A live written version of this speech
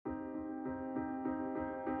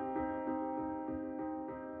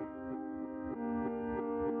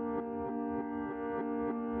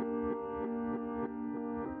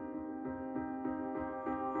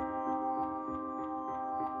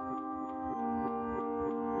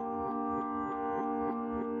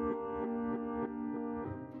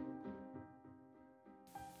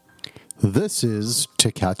This is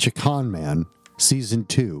To Catch A Conman, Season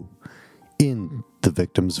 2, In the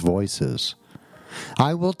Victim's Voices.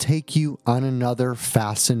 I will take you on another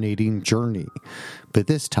fascinating journey, but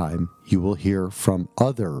this time you will hear from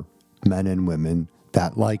other men and women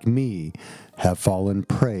that, like me, have fallen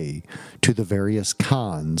prey to the various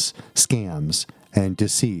cons, scams, and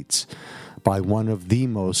deceits by one of the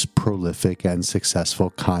most prolific and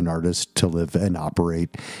successful con artists to live and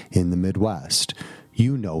operate in the Midwest.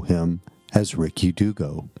 You know him as Ricky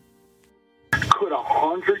Dugo. Could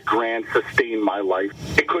 $100,000 sustain my life?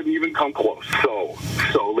 It couldn't even come close. So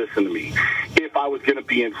listen to me. If I was going to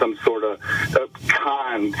be in some sort of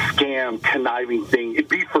con, scam, conniving thing, it'd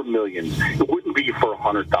be for millions. It wouldn't be for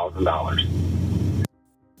 $100,000.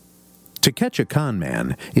 To Catch a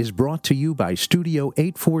Conman is brought to you by Studio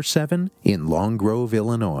 847 in Long Grove,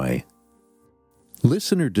 Illinois.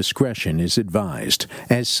 Listener discretion is advised,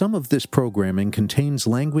 as some of this programming contains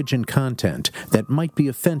language and content that might be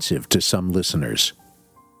offensive to some listeners.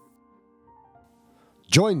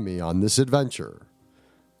 Join me on this adventure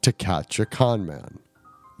to catch a conman.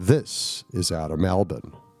 This is Adam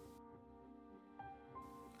Albin.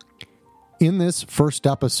 In this first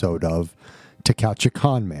episode of To Catch A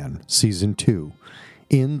Conman, Season 2,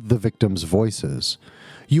 In the Victim's Voices,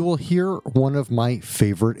 you will hear one of my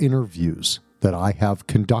favorite interviews that I have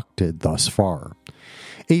conducted thus far.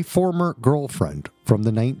 A former girlfriend from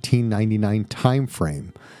the 1999 time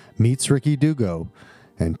frame meets Ricky Dugo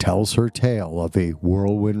and tells her tale of a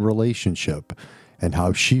whirlwind relationship and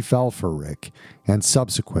how she fell for Rick and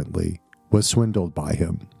subsequently was swindled by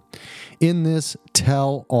him. In this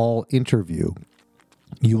tell-all interview,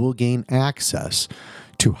 you will gain access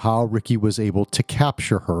to how Ricky was able to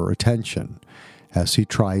capture her attention as he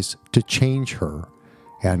tries to change her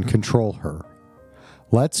and control her.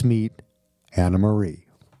 Let's meet Anna Marie.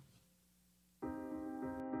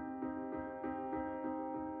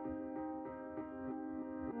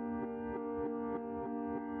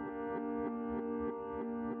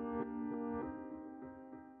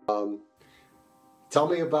 Tell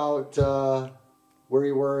me about where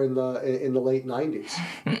you were in the late 90s.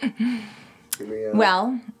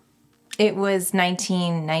 Well, it was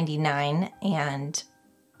 1999, and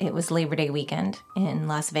it was Labor Day weekend in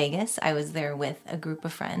Las Vegas. I was there with a group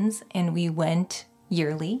of friends, and we went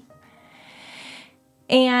yearly.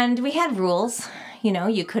 And we had rules. You know,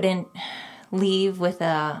 you couldn't leave with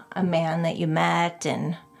a man that you met,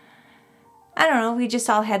 and I don't know, we just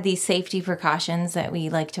all had these safety precautions that we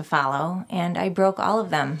like to follow, and I broke all of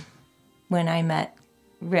them when I met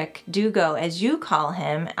Rick Dugo, as you call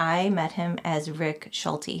him. I met him as Rick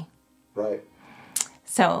Schulte. Right.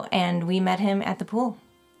 So, and we met him at the pool.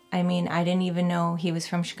 I mean, I didn't even know he was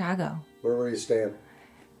from Chicago. Where were you staying?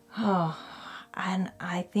 Oh, and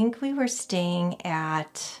I think we were staying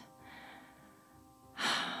at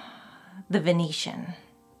the Venetian,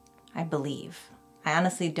 I believe. I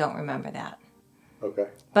honestly don't remember that. Okay.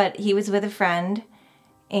 But he was with a friend,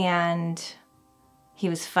 and he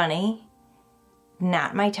was funny,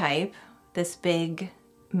 not my type, this big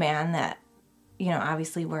man that, you know,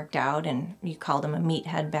 obviously worked out, and you called him a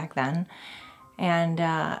meathead back then. And,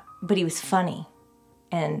 but he was funny.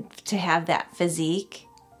 And to have that physique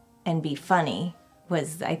and be funny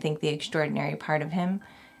was, I think, the extraordinary part of him,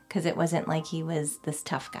 because it wasn't like he was this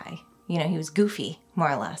tough guy. You know, he was goofy,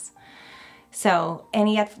 more or less. So, and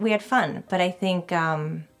we had fun. But I think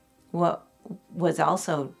what was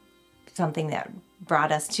also something that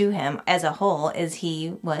brought us to him as a whole is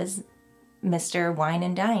he was Mr. Wine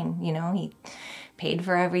and Dine. You know, he paid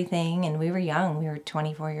for everything, and we were young. We were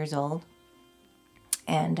 24 years old.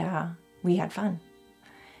 And we had fun.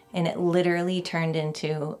 And it literally turned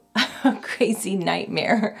into a crazy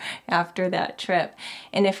nightmare after that trip.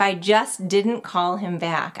 And if I just didn't call him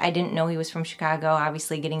back, I didn't know he was from Chicago.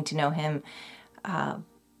 Obviously, getting to know him,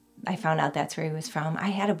 I found out that's where he was from. I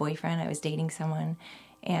had a boyfriend. I was dating someone.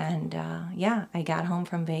 And I got home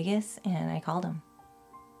from Vegas, and I called him.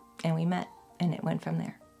 And we met, and it went from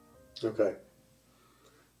there. Okay.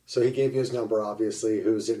 So he gave you his number, obviously,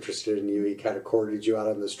 who was interested in you. He kind of courted you out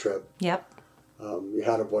on this trip. Yep. You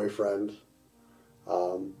had a boyfriend.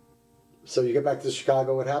 So you get back to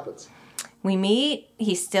Chicago, what happens? We meet.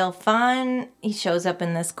 He's still fun. He shows up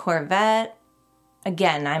in this Corvette.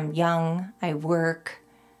 Again, I'm young. I work.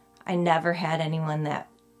 I never had anyone that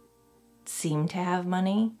seemed to have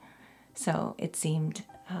money. So it seemed,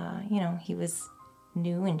 he was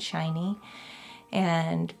new and shiny.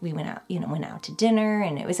 And we went out to dinner,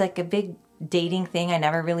 and it was like a big dating thing. I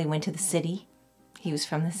never really went to the city. He was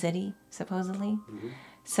from the city, supposedly. Mm-hmm.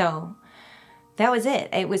 So that was it.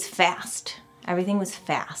 It was fast. Everything was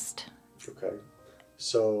fast. Okay.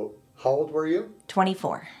 So How old were you?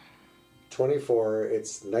 24. 24.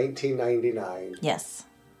 It's 1999. Yes.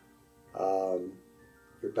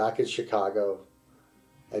 You're back in Chicago.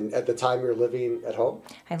 And at the time, you're living at home?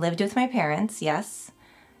 I lived with my parents, yes.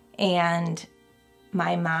 And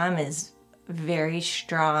my mom is a very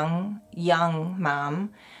strong, young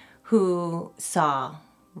mom who saw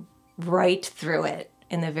right through it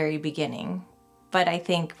in the very beginning. But I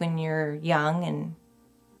think when you're young and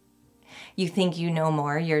you think you know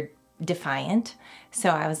more, you're defiant. So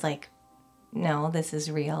I was like, no, this is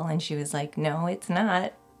real. And she was like, no, it's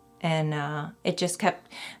not. And it just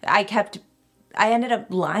I ended up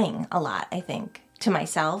lying a lot, I think, to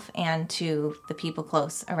myself and to the people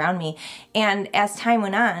close around me. And as time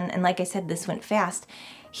went on, and like I said, this went fast,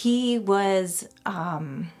 he was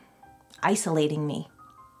isolating me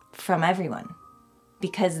from everyone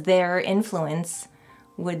because their influence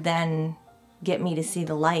would then get me to see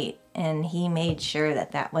the light. And he made sure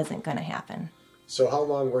that that wasn't going to happen. So how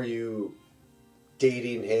long were you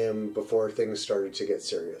dating him before things started to get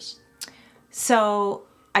serious? So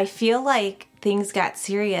I feel like things got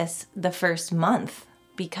serious the first month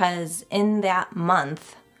because in that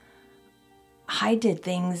month, I did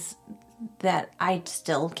things that I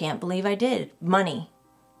still can't believe I did. Money.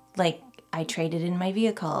 Like I traded in my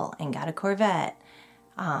vehicle and got a Corvette,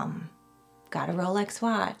 got a Rolex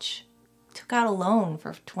watch, took out a loan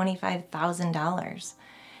for $25,000,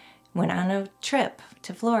 went on a trip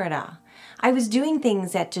to Florida. I was doing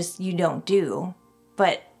things that just you don't do,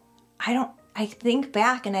 but I think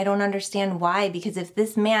back and I don't understand why, because if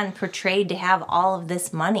this man portrayed to have all of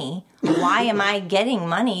this money, why am I getting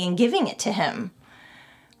money and giving it to him?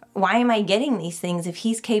 Why am I getting these things if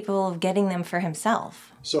he's capable of getting them for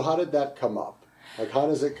himself? So how did that come up? Like, how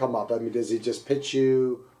does it come up? I mean, does he just pitch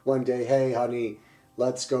you one day, hey, honey,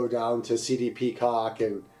 let's go down to CD Peacock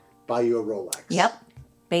and buy you a Rolex? Yep,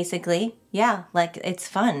 basically. Yeah, like it's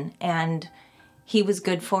fun. And he was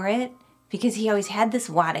good for it. Because he always had this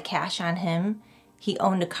wad of cash on him. He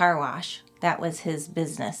owned a car wash. That was his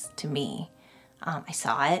business to me. I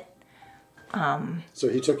saw it. So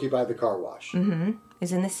he took you by the car wash? Mm-hmm. It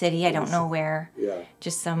was in the city. I don't know where. Yeah.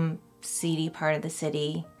 Just some seedy part of the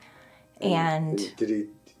city. And did he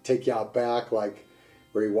take you out back, like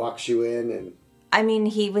where he walks you in? And I mean,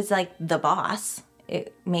 he was like the boss.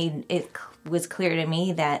 It was clear to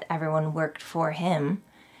me that everyone worked for him.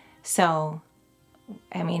 So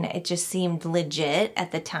I mean, it just seemed legit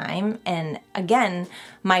at the time. And again,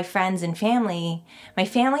 my friends and family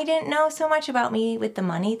didn't know so much about me with the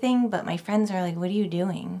money thing, but my friends are like, what are you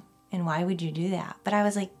doing? And why would you do that? But I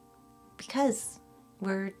was like, because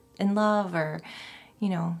we're in love, or,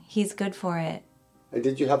 he's good for it. And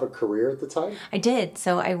did you have a career at the time? I did.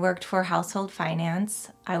 So I worked for household finance.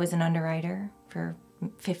 I was an underwriter for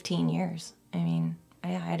 15 years. I mean, I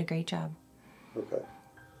had a great job. Okay.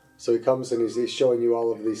 So he comes and he's showing you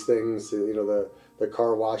all of these things, the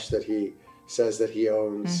car wash that he says that he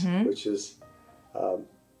owns, mm-hmm. which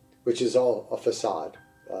is all a facade.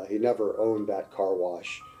 He never owned that car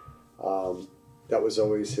wash. That was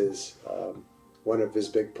always his one of his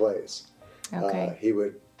big plays. Okay. He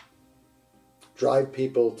would drive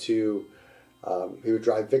victims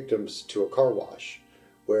to a car wash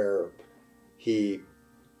where he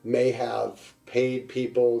may have paid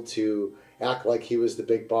people to act like he was the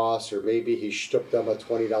big boss, or maybe he shook them a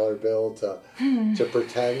 $20 bill to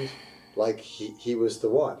pretend like he was the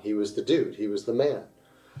one, he was the dude, he was the man.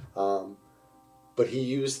 But he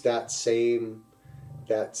used that same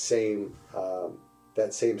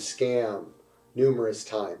scam numerous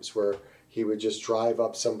times, where he would just drive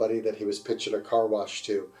up somebody that he was pitching a car wash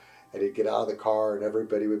to, and he'd get out of the car and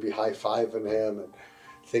everybody would be high-fiving him and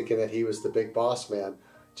thinking that he was the big boss man,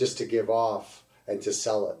 just to give off and to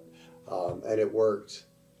sell it. And it worked.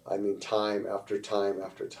 I mean, time after time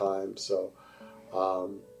after time. So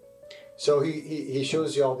he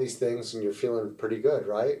shows you all these things and you're feeling pretty good,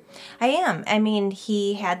 right? I am. I mean,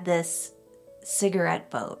 he had this cigarette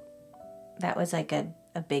boat that was like a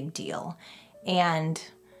big deal. And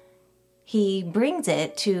he brings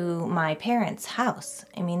it to my parents' house.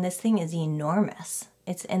 I mean, this thing is enormous.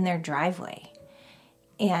 It's in their driveway.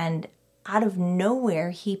 And out of nowhere,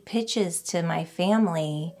 he pitches to my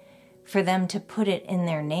family for them to put it in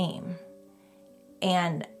their name.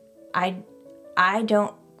 And I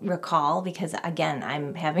don't recall, because again,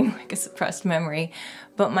 I'm having like a suppressed memory,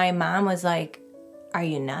 but my mom was like, are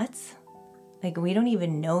you nuts? Like, we don't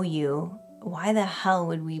even know you. Why the hell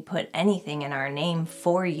would we put anything in our name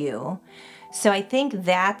for you? So I think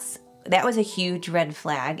that was a huge red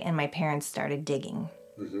flag, and my parents started digging.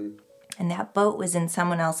 Mm-hmm. And that boat was in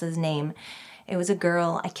someone else's name. It was a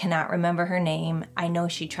girl. I cannot remember her name. I know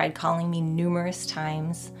she tried calling me numerous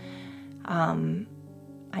times.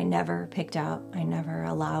 I never picked up. I never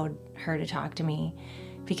allowed her to talk to me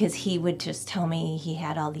because he would just tell me he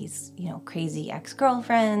had all these, crazy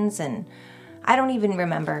ex-girlfriends, and I don't even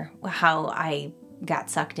remember how I got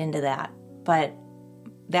sucked into that. But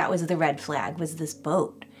that was the red flag, was this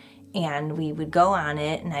boat. And we would go on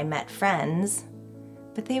it, and I met friends,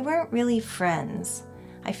 but they weren't really friends.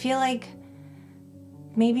 I feel like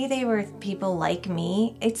maybe they were people like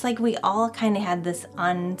me. It's like we all kind of had this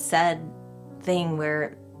unsaid thing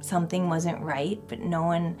where something wasn't right, but no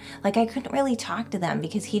one, like I couldn't really talk to them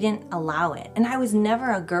because he didn't allow it. And I was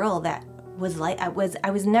never a girl that was like, I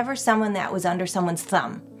was never someone that was under someone's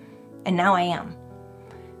thumb. And now I am.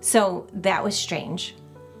 So that was strange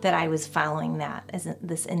that I was following that as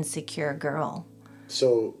this insecure girl.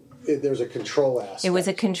 So there's a control aspect. It was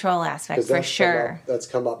a control aspect for sure. That's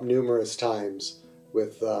come up numerous times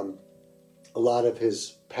with a lot of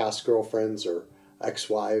his past girlfriends or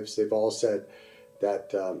ex-wives. They've all said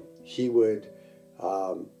that he would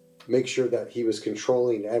make sure that he was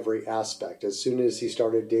controlling every aspect. As soon as he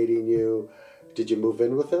started dating you, did you move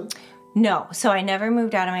in with him? No. So I never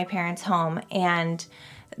moved out of my parents' home. And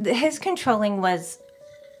his controlling was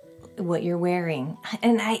what you're wearing.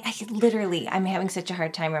 And I literally, I'm having such a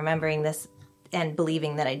hard time remembering this and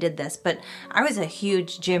believing that I did this. But I was a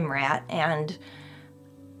huge gym rat, and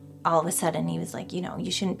all of a sudden he was like,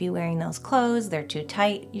 you shouldn't be wearing those clothes. They're too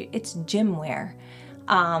tight. It's gym wear.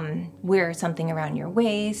 Wear something around your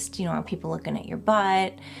waist. You don't want people looking at your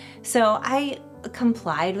butt. So I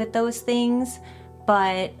complied with those things,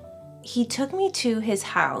 but he took me to his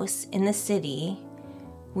house in the city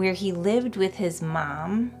where he lived with his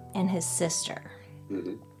mom and his sister.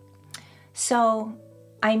 Mm-hmm. So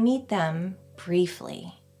I meet them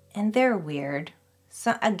briefly, and they're weird.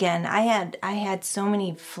 So again, I had so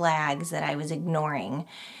many flags that I was ignoring,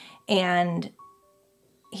 and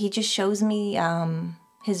he just shows me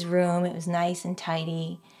his room. It was nice and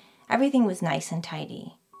tidy. Everything was nice and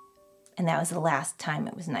tidy, and that was the last time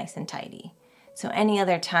it was nice and tidy. So any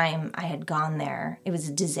other time I had gone there, it was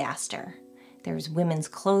a disaster. There was women's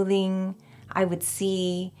clothing. He would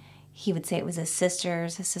say it was his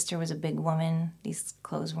sister's. His sister was a big woman. These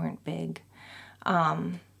clothes weren't big.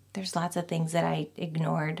 There's lots of things that I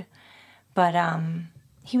ignored. But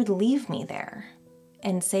he would leave me there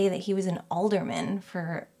and say that he was an alderman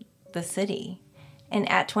for the city. And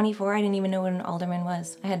at 24, I didn't even know what an alderman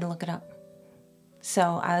was. I had to look it up.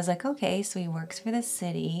 So I was like, okay, so he works for the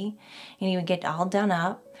city, and he would get all done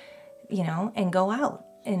up, and go out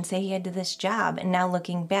and say he had this job. And now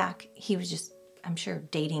looking back, he was just, I'm sure,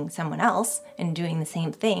 dating someone else and doing the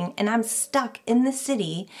same thing. And I'm stuck in the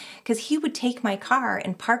city because he would take my car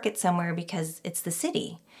and park it somewhere because it's the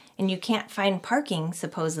city and you can't find parking,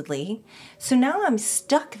 supposedly. So now I'm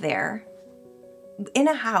stuck there in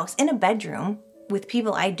a house, in a bedroom with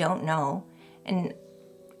people I don't know, and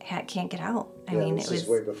I can't get out. I mean, it was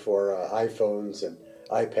way before iPhones and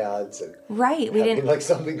iPads and right. We didn't like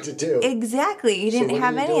something to do. Exactly, you didn't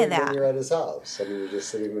have any of that. When you're at his house, I mean, you're just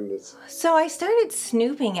sitting in this. So I started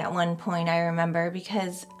snooping at one point. I remember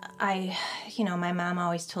because my mom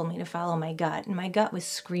always told me to follow my gut, and my gut was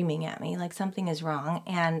screaming at me like something is wrong.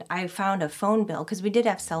 And I found a phone bill because we did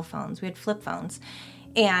have cell phones. We had flip phones.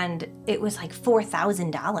 And it was like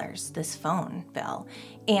 $4,000, this phone bill.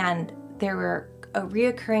 And there were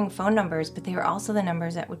reoccurring phone numbers, but they were also the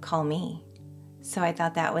numbers that would call me. So I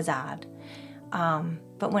thought that was odd.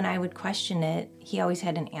 But when I would question it, he always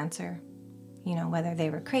had an answer, whether they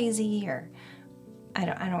were crazy or I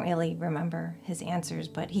don't really remember his answers,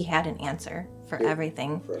 but he had an answer for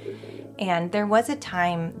everything. For everything, yeah. And there was a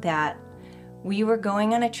time that we were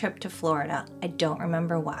going on a trip to Florida. I don't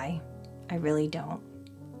remember why. I really don't.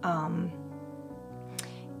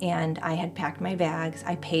 And I had packed my bags.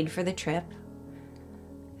 I paid for the trip.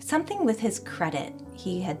 Something with his credit,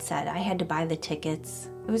 he had said. I had to buy the tickets.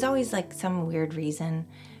 It was always like some weird reason,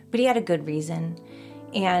 but he had a good reason.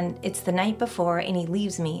 And it's the night before, and he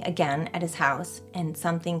leaves me again at his house, and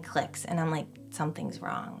something clicks, and I'm like, something's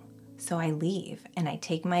wrong. So I leave, and I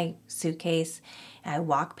take my suitcase, and I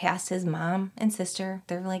walk past his mom and sister.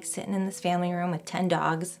 They're like sitting in this family room with 10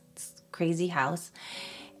 dogs. It's a crazy house.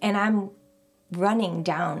 And I'm running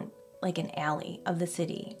down like an alley of the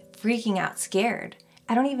city, freaking out, scared.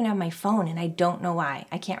 I don't even have my phone, and I don't know why.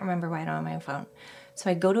 I can't remember why I don't have my phone. So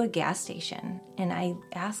I go to a gas station, and I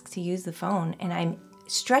ask to use the phone, and I'm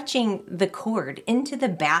stretching the cord into the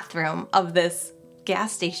bathroom of this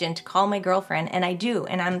gas station to call my girlfriend, and I do.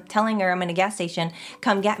 And I'm telling her I'm in a gas station,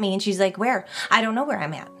 come get me. And she's like, where? I don't know where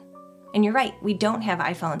I'm at. And you're right, we don't have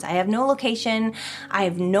iPhones. I have no location. I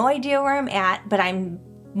have no idea where I'm at, but I'm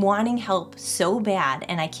wanting help so bad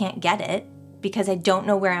and I can't get it because I don't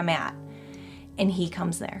know where I'm at. And he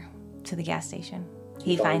comes there to the gas station.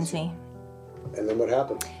 He finds me. And then what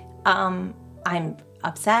happened? I'm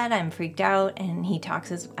upset, I'm freaked out, and he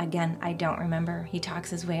talks again, I don't remember. He talks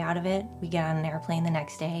his way out of it. We get on an airplane the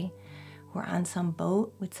next day. We're on some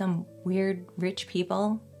boat with some weird rich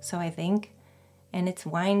people, so I think. And it's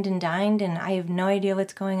wined and dined, and I have no idea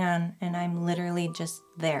what's going on, and I'm literally just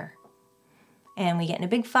there. And we get in a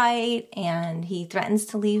big fight, and he threatens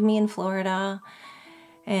to leave me in Florida.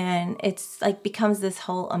 And it's like becomes this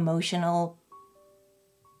whole emotional,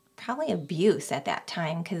 probably abuse at that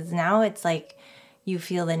time, because now it's like you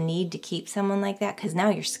feel the need to keep someone like that because now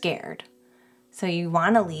you're scared. So you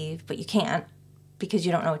want to leave, but you can't because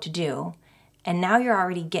you don't know what to do. And now you're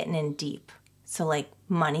already getting in deep. So like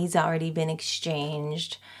money's already been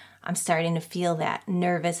exchanged. I'm starting to feel that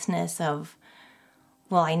nervousness of,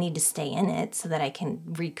 well, I need to stay in it so that I can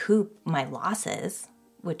recoup my losses,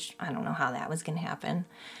 which I don't know how that was going to happen.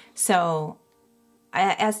 So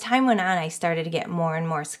as time went on, I started to get more and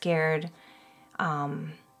more scared.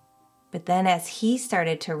 But then as he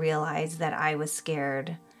started to realize that I was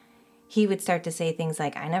scared, he would start to say things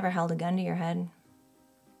like, I never held a gun to your head.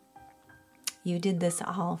 You did this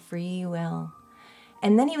all free will.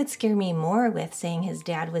 And then he would scare me more with saying his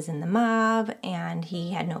dad was in the mob and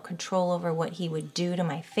he had no control over what he would do to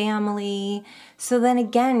my family. So then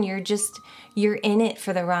again, you're in it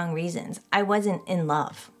for the wrong reasons. I wasn't in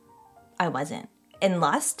love. I wasn't. In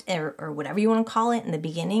lust or whatever you want to call it in the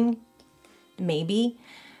beginning, maybe.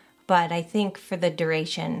 But I think for the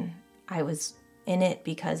duration, I was in it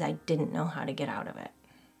because I didn't know how to get out of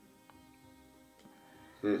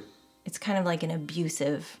it. It's kind of like an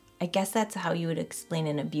abusive, I guess that's how you would explain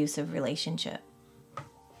an abusive relationship.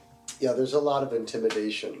 Yeah, there's a lot of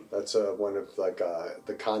intimidation. That's one of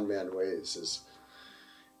the con man ways is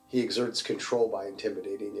he exerts control by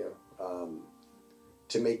intimidating you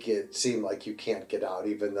to make it seem like you can't get out,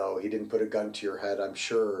 even though he didn't put a gun to your head. I'm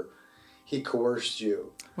sure he coerced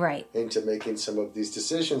you into making some of these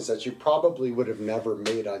decisions that you probably would have never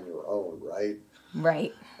made on your own, right?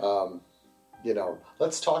 Right.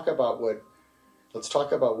 Let's talk about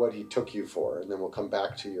what he took you for, and then we'll come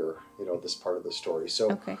back to your, this part of the story.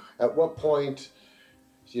 So At what point,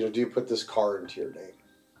 do you put this car into your name?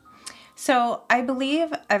 So I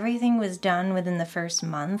believe everything was done within the first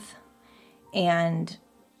month. And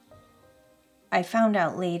I found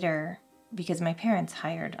out later, because my parents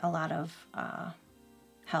hired a lot of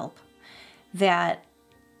help, that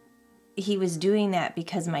he was doing that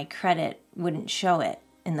because my credit wouldn't show it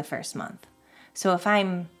in the first month. So if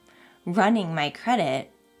I'm running my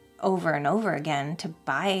credit over and over again to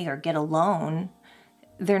buy or get a loan,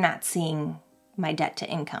 they're not seeing my debt to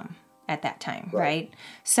income at that time, right?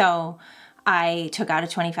 So I took out a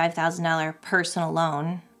 $25,000 personal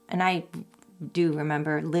loan, and I do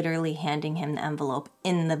remember literally handing him the envelope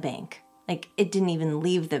in the bank. Like, it didn't even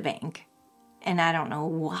leave the bank. And I don't know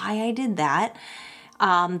why I did that.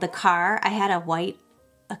 The car, I had a white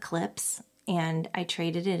Eclipse, and I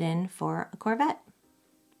traded it in for a Corvette,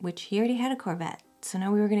 which he already had a Corvette. So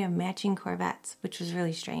now we were going to have matching Corvettes, which was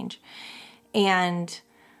really strange. And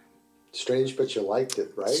strange, but you liked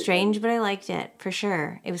it, right? Strange, but I liked it, for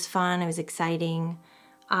sure. It was fun. It was exciting.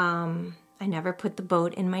 I never put the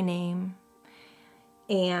boat in my name.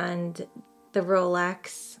 And the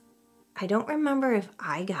Rolex, I don't remember if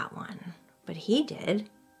I got one, but he did.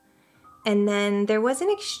 And then there was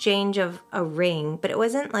an exchange of a ring, but it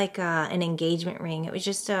wasn't like an engagement ring. It was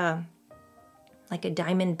just like a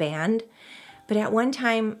diamond band. But at one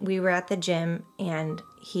time, we were at the gym, and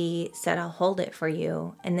he said, I'll hold it for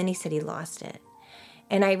you. And then he said he lost it.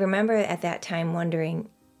 And I remember at that time wondering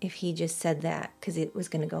if he just said that because it was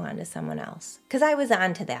going to go on to someone else. Because I was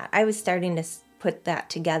on to that. I was starting to put that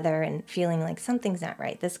together and feeling like something's not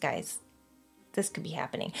right. This could be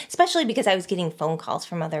happening. Especially because I was getting phone calls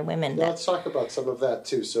from other women. Let's talk about some of that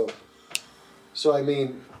too. So I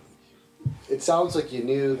mean, it sounds like you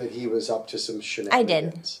knew that he was up to some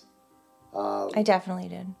shenanigans. I did. I definitely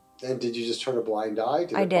did. And did you just turn a blind eye?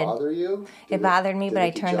 Did it bother you? It bothered me, but I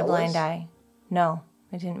turned a blind eye. No,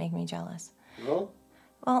 it didn't make me jealous. No?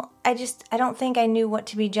 Well, I don't think I knew what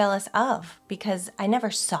to be jealous of because I never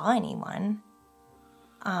saw anyone.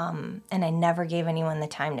 And I never gave anyone the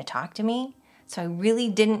time to talk to me. So I really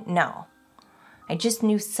didn't know. I just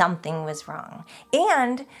knew something was wrong.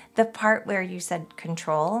 And the part where you said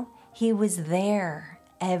control, he was there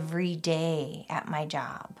every day at my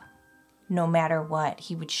job. No matter what,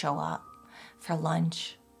 he would show up for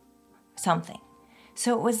lunch, something.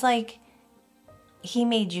 So it was like he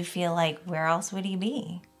made you feel like, where else would he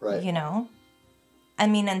be? Right. You know? I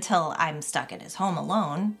mean, until I'm stuck at his home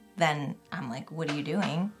alone, then I'm like, what are you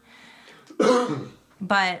doing?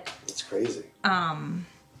 But It's crazy.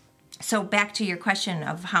 so back to your question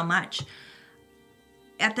of how much.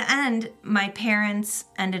 At the end, my parents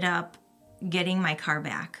ended up getting my car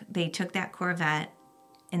back. They took that Corvette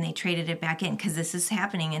and they traded it back in, because this is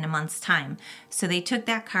happening in a month's time. So they took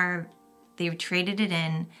that car, they traded it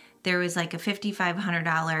in. There was like a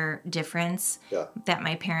 $5,500 difference that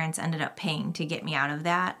my parents ended up paying to get me out of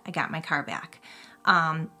that. I got my car back.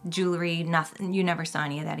 Jewelry, nothing. You never saw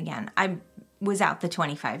any of that again. I was out the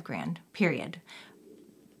 $25,000, period.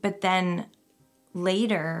 But then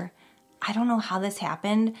later, I don't know how this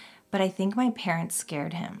happened, but I think my parents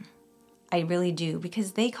scared him. I really do,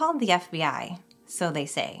 because they called the FBI, so they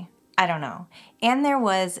say. I don't know. And there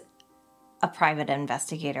was a private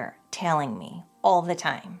investigator tailing me all the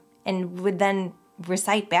time and would then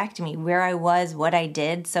recite back to me where I was, what I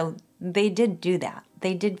did. So they did do that.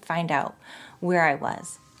 They did find out where I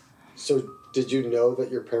was. So did you know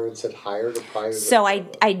that your parents had hired a private? So I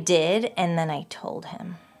did, and then I told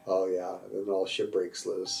him. Oh, yeah. And then all shit breaks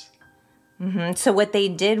loose. Mm-hmm. So what they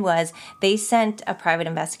did was they sent a private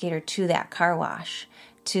investigator to that car wash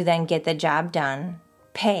to then get the job done,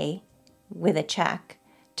 pay with a check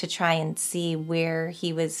to try and see where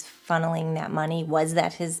he was funneling that money. Was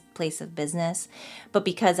that his place of business? But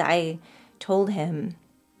because I told him,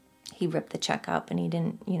 he ripped the check up and he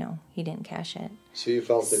didn't cash it. So you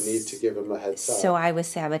felt the need to give him a heads up. So I was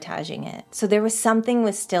sabotaging it. So there was something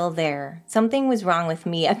was still there. Something was wrong with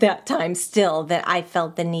me at that time still, that I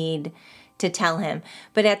felt the need to tell him.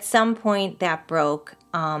 But at some point that broke.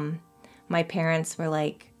 My parents were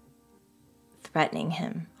like threatening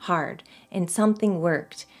him hard. And something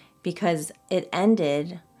worked, because it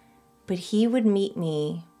ended, but he would meet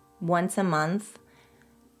me once a month,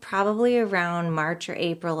 probably around March or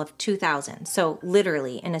April of 2000. So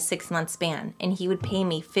literally in a 6-month span. And he would pay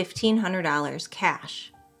me $1,500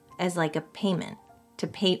 cash as like a payment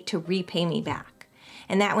to repay me back.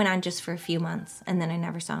 And that went on just for a few months. And then I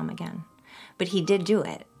never saw him again. But he did do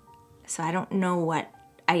it. So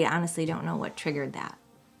I honestly don't know what triggered that.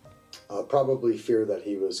 Probably fear that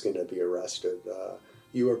he was going to be arrested.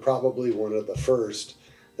 You were probably one of the first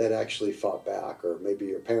that actually fought back, or maybe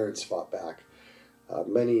your parents fought back.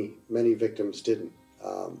 Many victims didn't.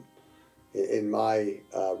 In my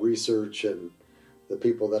research and the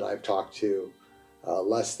people that I've talked to,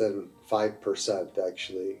 less than 5%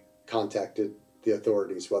 actually contacted the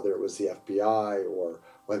authorities, whether it was the FBI or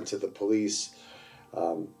went to the police.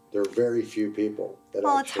 There are very few people that.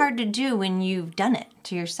 Well, it's hard to do when you've done it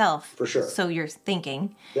to yourself. For sure. So you're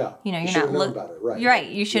thinking. Yeah. You're not known better, right? You're right.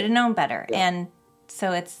 You should have known better, and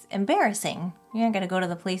so it's embarrassing. You're not going to go to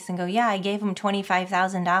the police and go, "Yeah, I gave him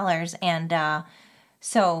 $25,000, and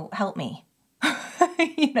so help me."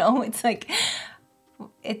 It's like,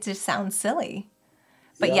 it just sounds silly.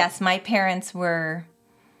 But yes, my parents were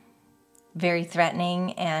very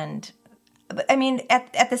threatening, and I mean,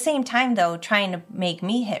 at the same time, though, trying to make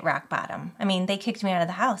me hit rock bottom. I mean, they kicked me out of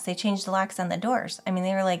the house. They changed the locks on the doors. I mean,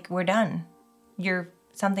 they were like, we're done.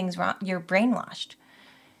 Something's wrong. You're brainwashed.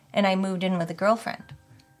 And I moved in with a girlfriend.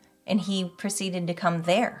 And he proceeded to come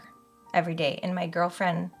there every day. And my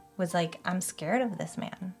girlfriend was like, I'm scared of this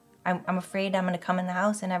man. I'm afraid I'm going to come in the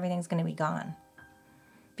house and everything's going to be gone.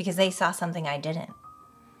 Because they saw something I didn't.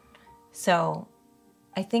 So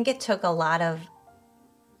I think it took a lot of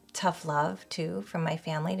tough love, too, from my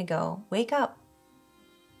family to go, wake up.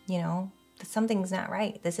 Something's not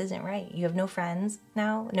right. This isn't right. You have no friends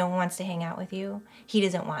now. No one wants to hang out with you. He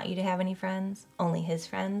doesn't want you to have any friends, only his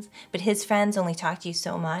friends. But his friends only talk to you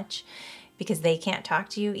so much because they can't talk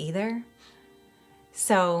to you either.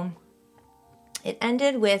 So it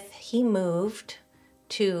ended with he moved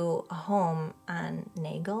to a home on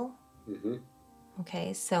Nagel. Mm-hmm.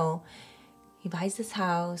 Okay, so he buys this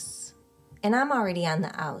house, and I'm already on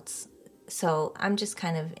the outs. So I'm just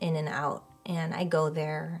kind of in and out, and I go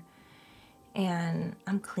there. And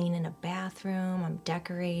I'm cleaning a bathroom, I'm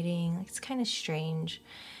decorating. It's kind of strange.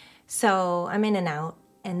 So I'm in and out.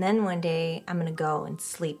 And then one day I'm going to go and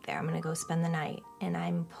sleep there. I'm going to go spend the night. And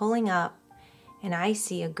I'm pulling up and I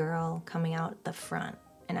see a girl coming out the front.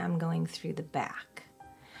 And I'm going through the back.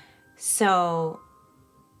 So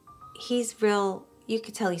he's real, you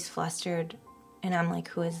could tell he's flustered. And I'm like,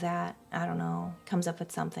 who is that? I don't know. Comes up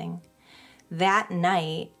with something. That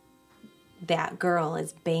night, that girl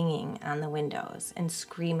is banging on the windows and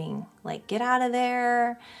screaming, like, get out of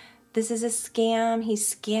there. This is a scam.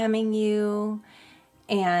 He's scamming you.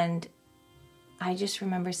 And I just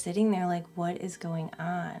remember sitting there like, what is going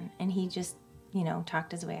on? And he just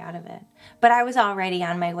talked his way out of it. But I was already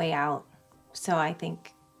on my way out. So I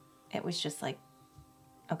think it was just like,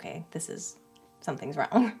 okay, something's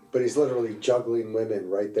wrong. But he's literally juggling women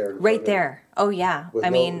right there. Right there. Oh, yeah.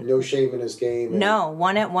 With no shame in his game. No,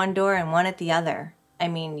 one at one door and one at the other. I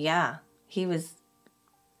mean, yeah. He was,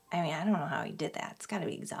 I don't know how he did that. It's got to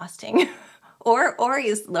be exhausting. or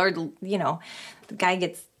the guy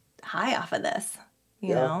gets high off of this,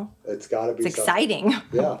 you know? It's got to be. It's exciting,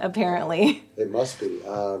 apparently. It must be.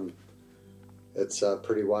 It's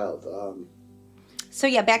pretty wild. So,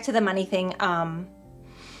 yeah, back to the money thing.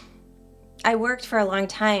 I worked for a long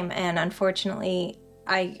time, and unfortunately,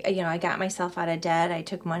 I got myself out of debt. I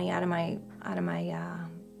took money out of my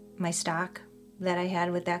stock that I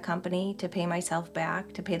had with that company to pay myself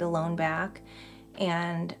back, to pay the loan back,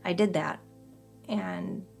 and I did that.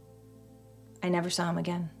 And I never saw him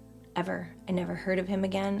again, ever. I never heard of him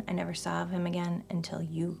again. I never saw of him again until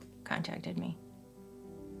you contacted me.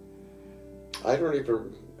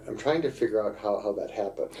 I'm trying to figure out how that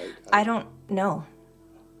happened. I don't know.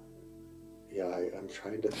 Yeah, I'm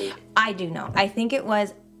trying to think. I do know. I think it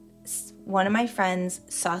was one of my friends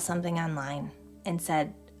saw something online and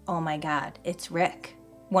said, oh my God, it's Rick.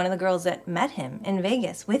 One of the girls that met him in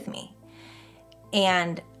Vegas with me.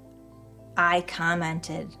 And I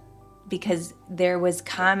commented because there was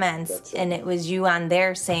comments and it was you on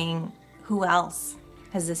there saying, who else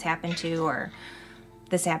has this happened to, or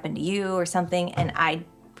this happened to you or something. And I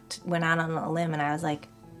went out on a limb and I was like,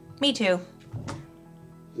 me too.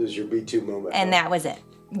 This was your Me Too moment. And that was it.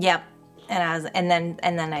 Yep. And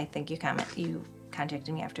then I think you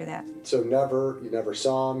contacted me after that. So you never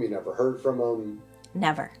saw him, you never heard from him?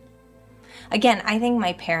 Never. Again, I think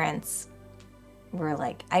my parents were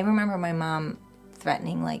like, I remember my mom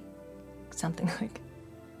threatening like something like,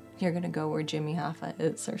 you're going to go where Jimmy Hoffa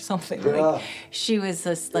is or something. Yeah. Like, she was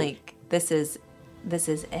just like, this is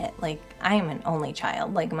it. Like, I am an only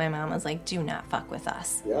child. Like, my mom was like, do not fuck with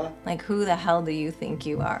us. Yeah. Like, who the hell do you think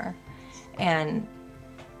you are? And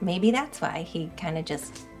maybe that's why he kind of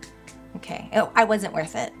just, okay. Oh, I wasn't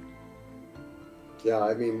worth it. Yeah,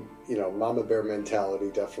 I mean, mama bear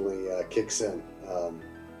mentality definitely kicks in.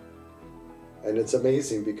 And it's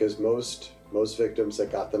amazing because most victims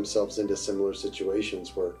that got themselves into similar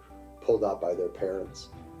situations were pulled out by their parents.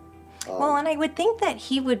 Well, and I would think that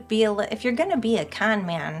he would be, if you're going to be a con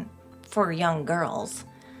man for young girls,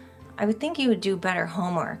 I would think you would do better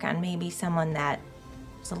homework on maybe someone that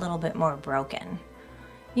is a little bit more broken.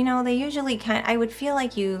 They usually I would feel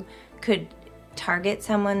like you could target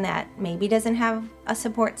someone that maybe doesn't have a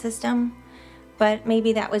support system, but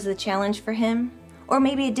maybe that was the challenge for him. Or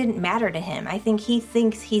maybe it didn't matter to him. I think he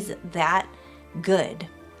thinks he's that good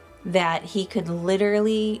that he could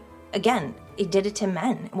literally, again, he did it to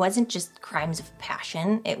men. It wasn't just crimes of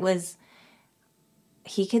passion. It was,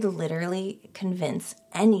 he could literally convince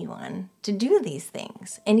anyone to do these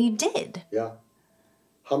things. And he did. Yeah.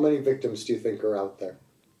 How many victims do you think are out there?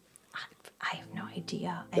 I have no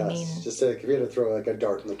idea. Yes. I mean, just if you had to throw like a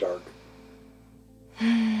dart in the dark.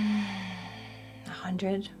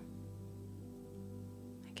 100,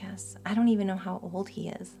 I guess. I don't even know how old he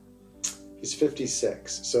is. He's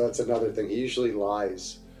 56, so that's another thing. He usually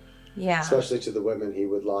lies. Yeah. Especially to the women, he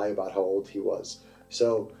would lie about how old he was.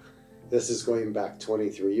 So this is going back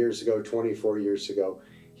 23 years ago, 24 years ago.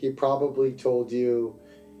 He probably told you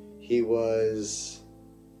he was,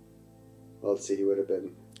 well, let's see, he would have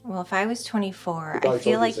been. Well, if I was 24, I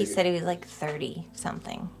feel like he said he was like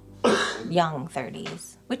 30-something. Young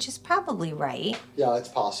 30s, which is probably right. Yeah, it's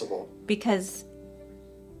possible.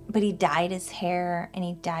 But he dyed his hair and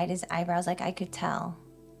he dyed his eyebrows. Like, I could tell.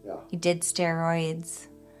 Yeah. He did steroids.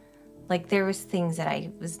 Like, there was things that I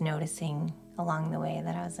was noticing along the way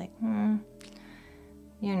that I was like,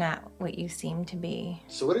 you're not what you seem to be.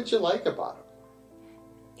 So what did you like about him?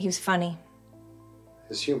 He was funny.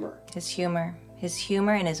 His humor. His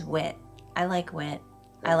humor and his wit. I like wit.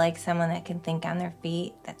 I like someone that can think on their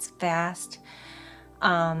feet, that's fast.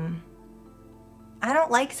 I don't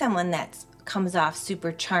like someone that comes off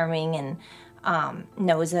super charming and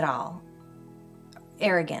knows it all.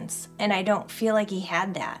 Arrogance. And I don't feel like he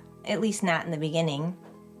had that, at least not in the beginning.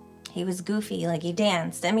 He was goofy, like he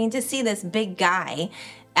danced. I mean, to see this big guy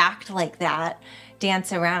act like that,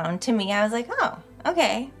 dance around, to me, I was like, oh,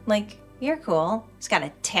 okay, like, you're cool. He's got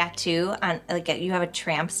a tattoo on, like, you have a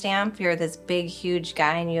tramp stamp. You're this big, huge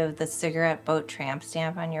guy, and you have the cigarette boat tramp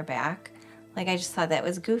stamp on your back. Like, I just thought that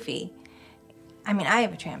was goofy. I mean, I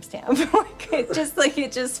have a tramp stamp.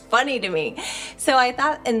 It's just funny to me. So I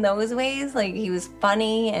thought in those ways, like, he was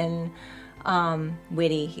funny and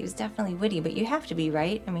witty. He was definitely witty, but you have to be,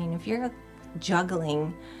 right? I mean, if you're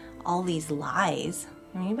juggling all these lies.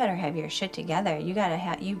 I mean, you better have your shit together. You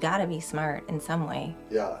gotta be smart in some way.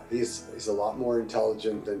 Yeah, he's a lot more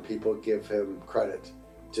intelligent than people give him credit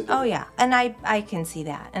to be. Oh yeah, and I can see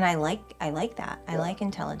that, and I like that. I like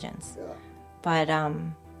intelligence. Yeah. But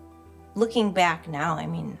looking back now, I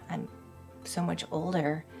mean, I'm so much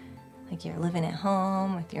older. Like, you're living at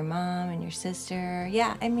home with your mom and your sister.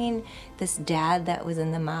 Yeah, I mean, this dad that was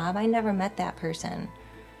in the mob, I never met that person.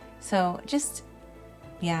 So just,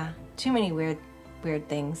 yeah, too many weird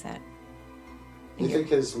things that... You think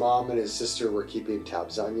his mom and his sister were keeping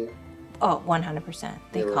tabs on you? Oh, 100%.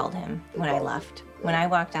 They called him when I left. Yeah. When I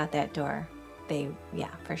walked out that door,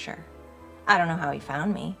 yeah, for sure. I don't know how he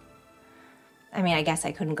found me. I mean, I guess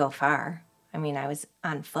I couldn't go far. I mean, I was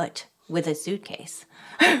on foot with a suitcase.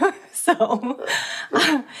 So,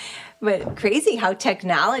 but crazy how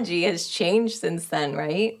technology has changed since then,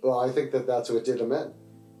 right? Well, I think that's what did him in.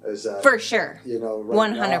 Is that, for sure. Right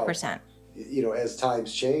 100%. Now, as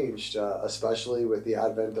times changed, especially with the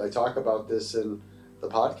advent, I talk about this in the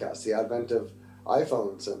podcast, the advent of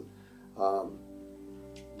iPhones and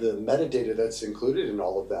the metadata that's included in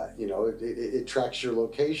all of that. It tracks your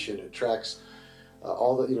location. It tracks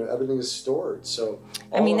all the, everything is stored. So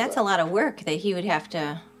I mean, that's a lot of work that he would have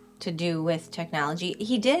to do with technology.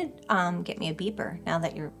 He did get me a beeper, now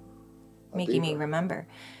that you're making me remember,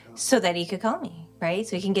 so that he could call me, right?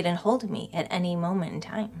 So he can get a hold of me at any moment in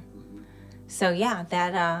time. Mm-hmm. So yeah,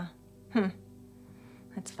 that,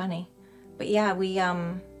 that's funny. But yeah, we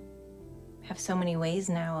have so many ways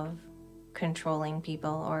now of controlling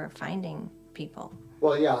people or finding people.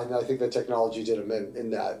 Well, yeah, and I think that technology did him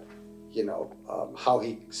in that, how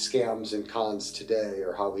he scams and cons today,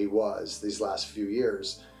 or how he was these last few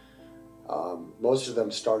years. Most of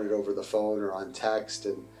them started over the phone or on text,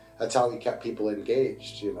 and that's how he kept people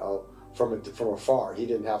engaged, from afar. He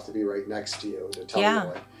didn't have to be right next to you to tell you.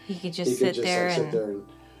 Like, he could just sit there.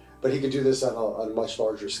 But he could do this on a much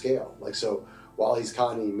larger scale. Like, so while he's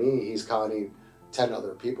conning me, he's conning 10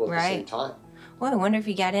 other people at the same time. Well, I wonder if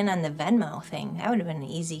he got in on the Venmo thing. That would have been an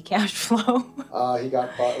easy cash flow. He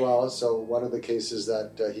got caught. Well, so one of the cases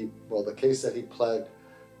that the case that he pled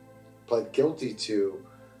guilty to,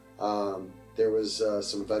 there was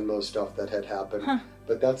some Venmo stuff that had happened. Huh.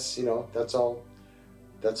 But that's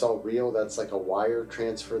all real. That's like a wire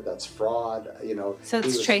transfer. That's fraud. So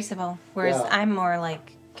it's traceable. Whereas I'm more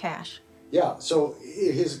like cash. Yeah. So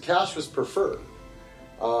his cash was preferred,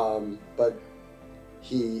 but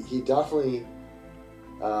he definitely.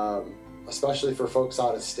 Especially for folks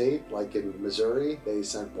out of state, like in Missouri, they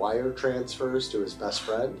sent wire transfers to his best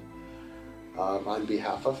friend on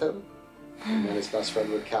behalf of him, and then his best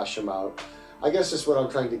friend would cash him out. I guess just what I'm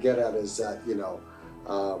trying to get at is that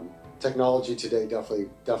technology today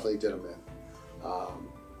definitely did him in.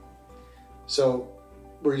 So,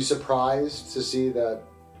 were you surprised to see that?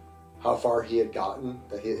 How far he had gotten,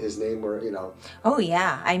 that his name were, Oh,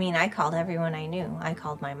 yeah. I mean, I called everyone I knew. I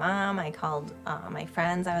called my mom. I called my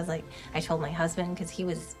friends. I told my husband,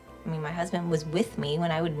 because my husband was with me when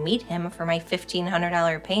I would meet him for my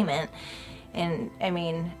 $1,500 payment. And, I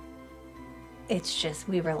mean, it's just,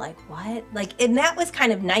 we were like, what? And that was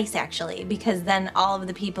kind of nice, actually, because then all of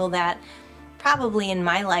the people that probably in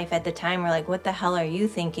my life at the time were like, what the hell are you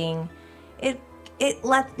thinking? It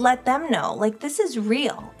let them know, this is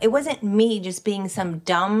real. It wasn't me just being some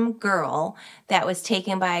dumb girl that was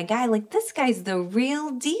taken by a guy. This guy's the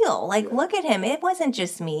real deal. Look at him. It wasn't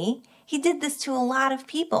just me. He did this to a lot of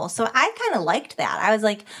people. So I kind of liked that. I was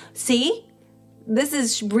like, see, this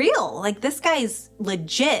is real. This guy's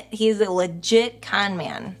legit. He's a legit con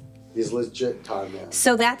man. He's legit con man.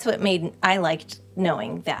 So that's what I liked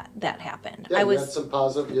knowing that happened. Yeah, you had some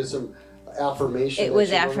positive, you had some affirmation. It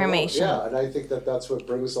was affirmation. Yeah, and I think that's what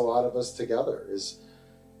brings a lot of us together is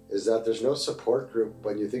that there's no support group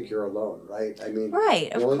when you think you're alone, right? I mean, right,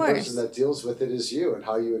 of course. The only person that deals with it is you and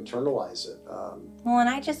how you internalize it. Well, and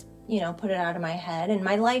I just, put it out of my head, and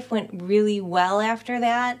my life went really well after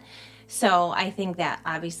that. So I think that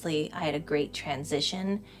obviously I had a great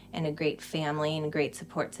transition and a great family and a great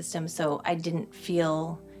support system. So I didn't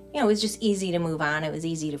feel, it was just easy to move on. It was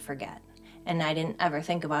easy to forget. And I didn't ever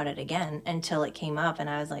think about it again until it came up. And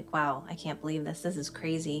I was like, wow, I can't believe this. This is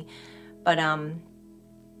crazy. But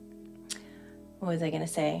what was I going to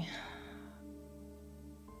say?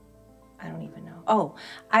 I don't even know. Oh,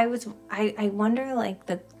 I wonder,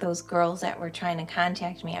 those girls that were trying to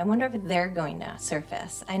contact me, I wonder if they're going to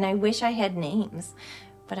surface. And I wish I had names,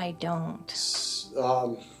 but I don't.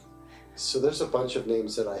 So there's a bunch of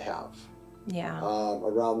names that I have. Yeah.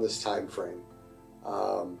 Around this time frame.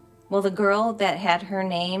 Well, the girl that had her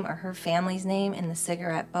name or her family's name in the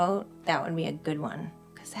cigarette boat, that would be a good one.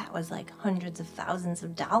 Because that was like hundreds of thousands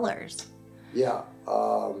of dollars. Yeah.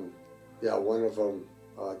 One of them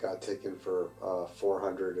got taken for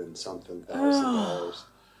 $400 and something thousand.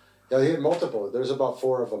 Yeah, he had multiple. There's about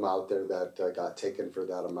 4 of them out there that got taken for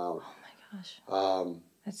that amount. Oh my gosh.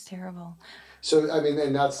 That's terrible. So, I mean,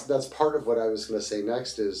 and that's part of what I was going to say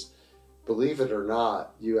next is, believe it or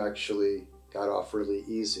not, you actually got off really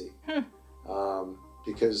easy.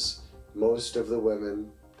 Because most of the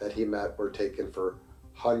women that he met were taken for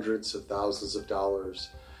hundreds of thousands of dollars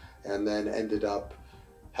and then ended up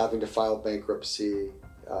having to file bankruptcy.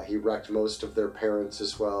 He wrecked most of their parents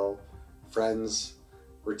as well. Friends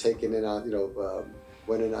were taken in on,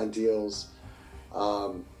 went in on deals.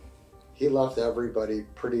 He left everybody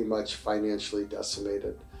pretty much financially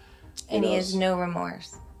decimated. And he has no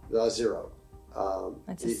remorse. Zero.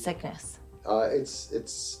 That's a sickness.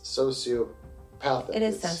 It's sociopathic. It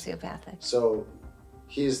is sociopathic. So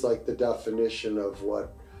he's like the definition of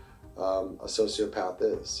what a sociopath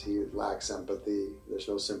is. He lacks empathy. There's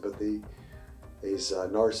no sympathy. He's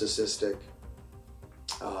narcissistic.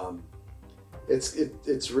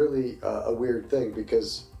 It's really a weird thing,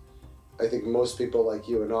 because I think most people like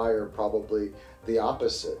you and I are probably the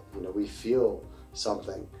opposite. We feel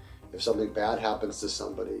something. If something bad happens to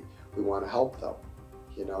somebody, we want to help them,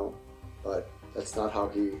 but that's not how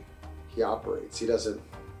he operates. He doesn't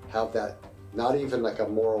have that, not even like a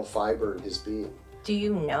moral fiber in his being. Do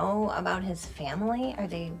you know about his family? Are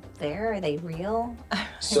they there? Are they real?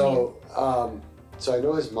 So I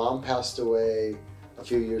know his mom passed away a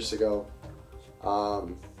few years ago.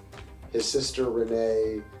 His sister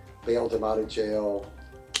Renee bailed him out of jail.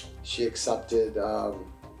 She accepted a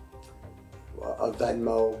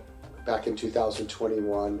Venmo back in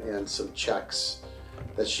 2021 and some checks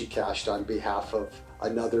that she cashed on behalf of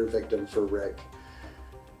another victim for Rick.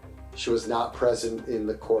 She was not present in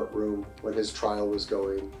the courtroom when his trial was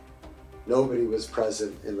going. Nobody was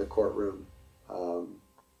present in the courtroom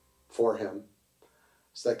for him.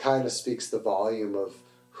 So that kind of speaks the volume of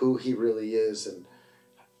who he really is. And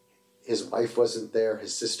his wife wasn't there.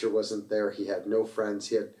 His sister wasn't there. He had no friends.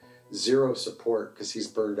 He had zero support because he's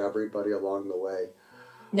burned everybody along the way.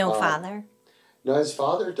 No father? No, his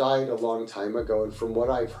father died a long time ago. And from what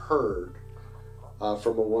I've heard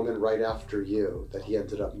from a woman right after you that he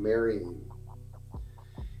ended up marrying,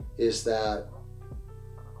 is that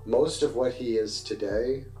most of what he is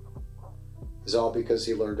today is all because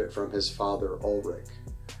he learned it from his father, Ulrich.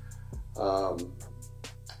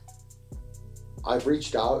 I've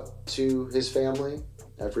reached out to his family.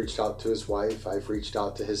 I've reached out to his wife. I've reached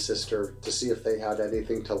out to his sister to see if they had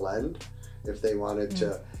anything to lend, if they wanted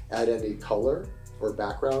to add any color or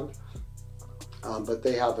background. But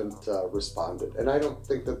they haven't responded. And I don't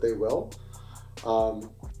think that they will.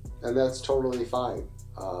 And that's totally fine.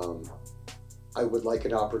 I would like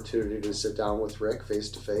an opportunity to sit down with Rick face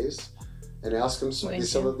to face and ask him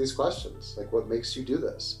some of these questions. Like, what makes you do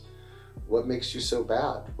this? What makes you so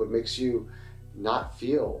bad? What makes you not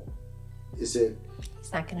feel? Is it...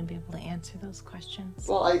 He's not going to be able to answer those questions.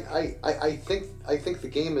 Well, I think the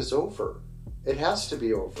game is over. It has to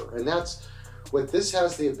be over. And that's what this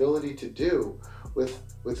has the ability to do with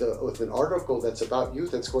an article that's about you,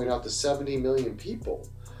 that's going out to 70 million people.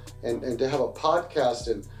 And to have a podcast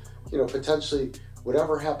and, potentially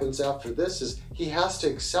whatever happens after this is he has to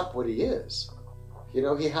accept what he is. He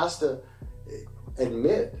has to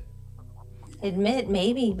admit,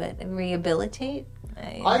 maybe, but rehabilitate?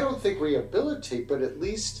 I don't think rehabilitate, but at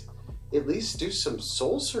least do some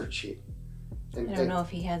soul searching. I don't know if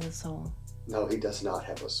he has a soul. No, he does not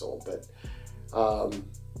have a soul, but...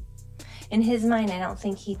 in his mind, I don't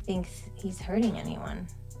think he thinks he's hurting anyone.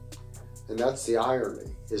 And that's the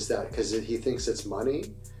irony, is that because he thinks it's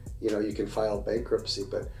money, you can file bankruptcy,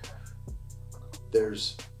 but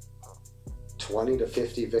there's 20 to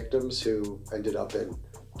 50 victims who ended up in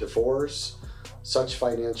divorce, such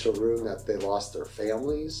financial ruin that they lost their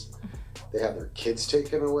families, they have their kids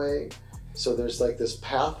taken away. So there's like this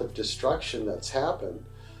path of destruction that's happened.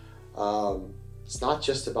 It's not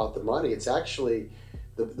just about the money. It's actually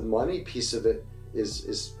the money piece of it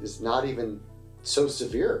is not even so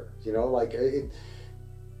severe.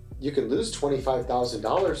 You can lose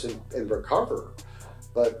 $25,000 and recover,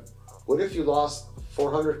 but what if you lost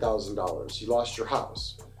 $400,000? You lost your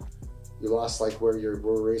house. You lost where you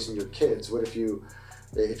were raising your kids. What if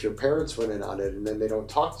your parents went in on it and then they don't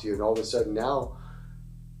talk to you, and all of a sudden now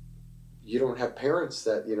you don't have parents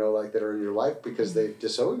that that are in your life because they've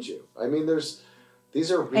disowned you. I mean,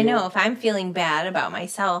 these are real... I know, if I'm feeling bad about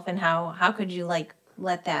myself and how could you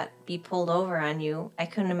let that be pulled over on you? I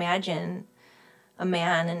couldn't imagine a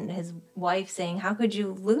man and his wife saying, how could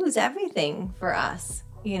you lose everything for us?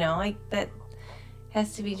 that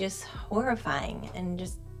has to be just horrifying and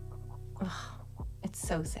just, it's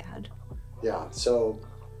so sad. Yeah, so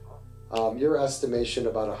your estimation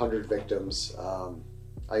about 100 victims,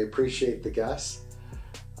 I appreciate the guess.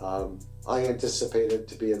 I anticipated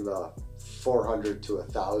to be in the 400 to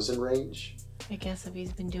 1,000 range. I guess if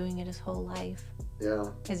he's been doing it his whole life. Yeah.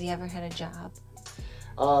 Has he ever had a job?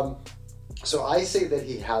 So I say that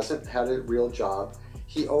he hasn't had a real job.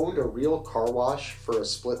 He owned a real car wash for a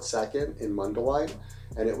split second in Mundelein,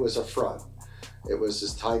 and it was a front. It was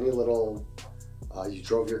this tiny little, you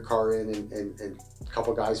drove your car in and a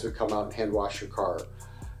couple guys would come out and hand wash your car.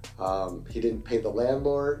 He didn't pay the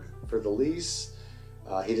landlord for the lease.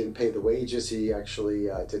 He didn't pay the wages. He actually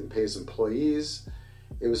didn't pay his employees.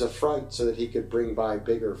 It was a front so that he could bring by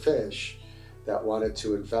bigger fish that wanted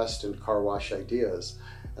to invest in car wash ideas.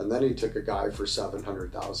 And then he took a guy for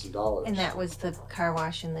 $700,000. And that was the car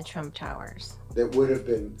wash in the Trump Towers. That would have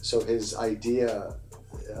been, so his idea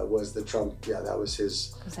was the Trump, that was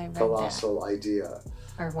his colossal idea.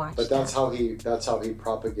 Or watched But that's how he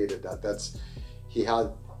propagated that. He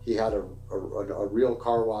had a real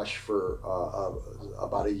car wash for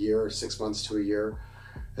about a year, 6 months to a year.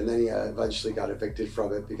 And then he eventually got evicted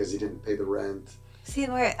from it because he didn't pay the rent. See,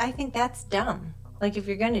 where I think that's dumb. Like, if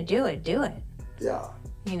you're going to do it, do it. Yeah.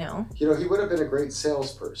 He would have been a great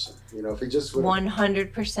salesperson. If he just would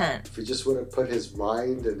 100%. If he just would have put his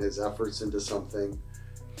mind and his efforts into something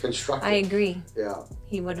constructive. I agree. Yeah.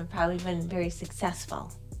 He would have probably been very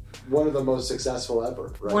successful. One of the most successful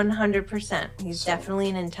ever, right? 100%. He's definitely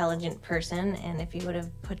an intelligent person, and if he would have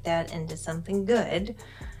put that into something good,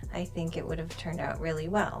 I think it would have turned out really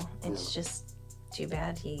well. It's just too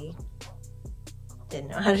bad he didn't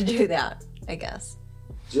know how to do that, I guess.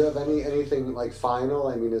 Do you have anything like final?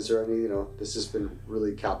 I mean, is there any, this has been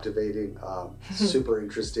really captivating, super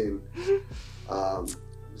interesting.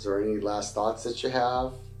 Is there any last thoughts that you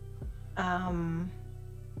have?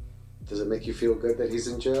 Does it make you feel good that he's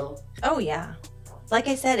in jail? Oh, yeah. Like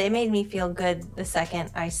I said, it made me feel good the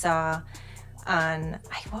second I saw on,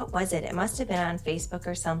 what was it? It must have been on Facebook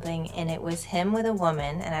or something, and it was him with a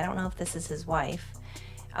woman, and I don't know if this is his wife.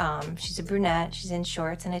 She's a brunette. She's in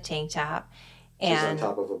shorts and a tank top. She's on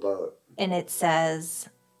top of a boat. And it says,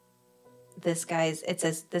 this guy's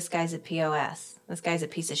a POS. This guy's a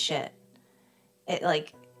piece of shit.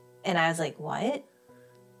 And I was like, what?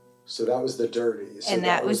 So that was the dirty. So and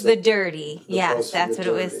that was the dirty. Yes, that's what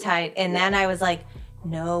dirty. It was tied. And then I was like,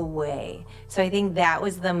 no way. So I think that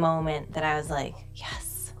was the moment that I was like,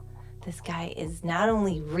 yes, this guy is not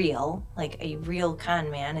only real, like a real con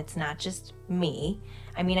man. It's not just me.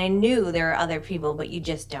 I mean, I knew there are other people, but you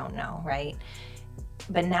just don't know, right?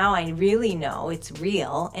 But now I really know it's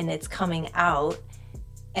real and it's coming out.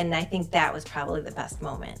 And I think that was probably the best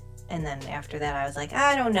moment. And then after that, I was like,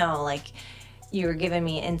 I don't know, like, you were giving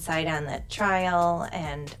me insight on the trial,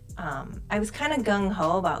 and I was kind of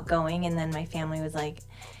gung-ho about going, and then my family was like,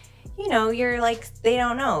 you're like, they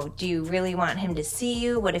don't know. Do you really want him to see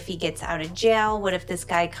you? What if he gets out of jail? What if this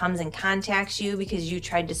guy comes and contacts you because you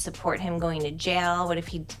tried to support him going to jail? What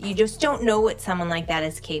if you just don't know what someone like that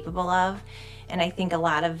is capable of? And I think a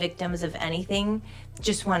lot of victims of anything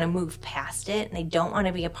just want to move past it, and they don't want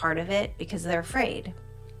to be a part of it because they're afraid.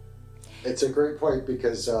 It's a great point,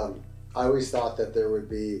 because I always thought that there would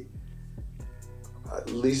be at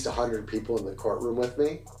least 100 people in the courtroom with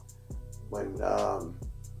me when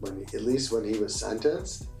he was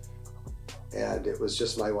sentenced, and it was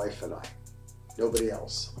just my wife and I, nobody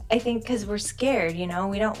else. I think because we're scared, we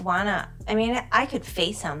don't want to. I mean, I could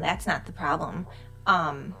face him. That's not the problem.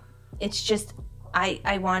 It's just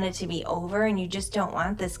I want it to be over, and you just don't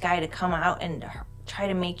want this guy to come out and try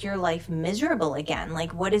to make your life miserable again.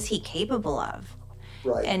 Like, what is he capable of?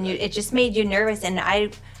 Right. And it just made you nervous. And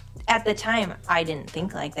at the time, I didn't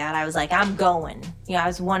think like that. I was like, I'm going. I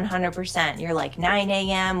was 100%. You're like 9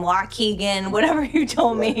 a.m., Waukegan, whatever you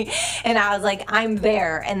told me. And I was like, I'm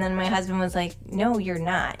there. And then my husband was like, no, you're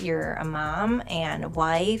not. You're a mom and a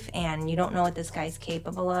wife, and you don't know what this guy's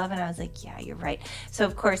capable of. And I was like, yeah, you're right. So,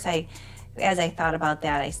 of course, as I thought about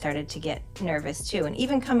that, I started to get nervous, too. And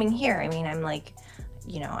even coming here, I mean, I'm like,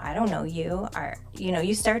 I don't know you.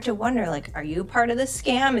 You start to wonder, like, are you part of this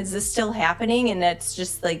scam? Is this still happening? And that's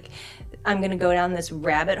just like, I'm going to go down this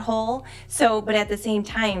rabbit hole. So, but at the same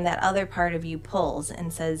time, that other part of you pulls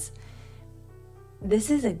and says, this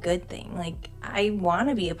is a good thing. Like, I want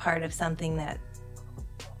to be a part of something that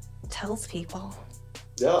tells people.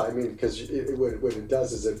 Yeah, I mean, because what it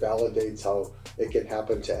does is it validates how it can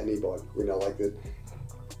happen to anyone. Like the,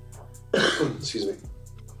 excuse me.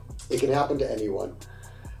 It can happen to anyone.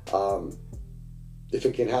 If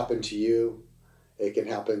it can happen to you, It can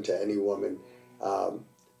happen to any woman.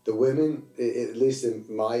 The women, at least in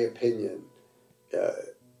my opinion,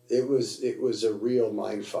 it was a real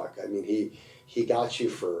mind fuck. I mean, he got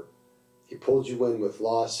you he pulled you in with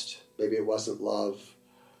lust. Maybe it wasn't love,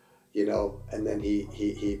 and then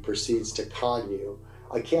he proceeds to con you.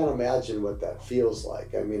 I can't imagine what that feels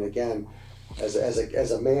like. I mean, again, as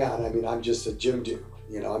a man, I mean, I'm just a gym dude.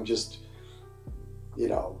 I'm just,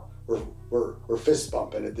 we're fist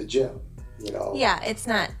bumping at the gym. Yeah,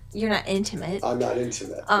 you're not intimate. I'm not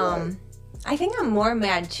intimate. Right. I think I'm more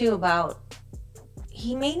mad too about,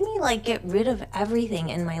 he made me get rid of everything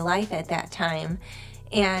in my life at that time.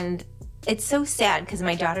 And it's so sad because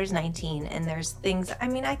my daughter's 19 and there's things,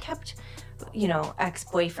 I kept,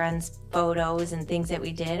 ex-boyfriends' photos and things that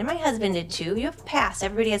we did. And my husband did too. You have a past.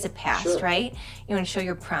 Everybody has a past, sure. Right? You want to show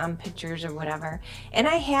your prom pictures or whatever. And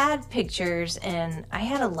I had pictures and I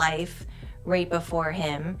had a life right before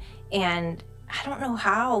him. And I don't know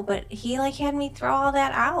how, but he had me throw all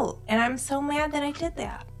that out. And I'm so mad that I did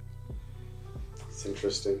that. It's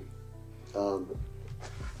interesting.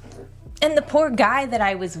 And the poor guy that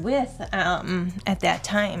I was with at that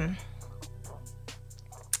time,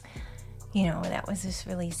 that was just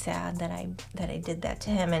really sad that I did that to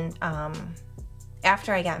him. And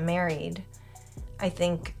after I got married, I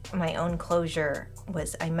think my own closure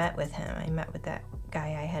was I met with him. I met with that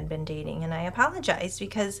guy I had been dating, and I apologized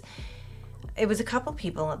because it was a couple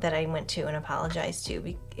people that I went to and apologized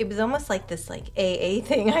to. It was almost like this AA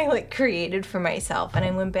thing I created for myself. And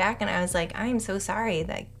I went back and I was like, I'm so sorry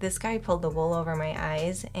that this guy pulled the wool over my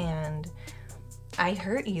eyes and I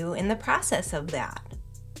hurt you in the process of that.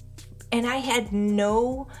 And I had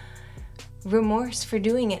no remorse for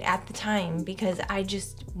doing it at the time because I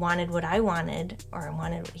just wanted what I wanted, or I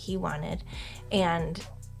wanted what he wanted. And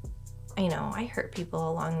I hurt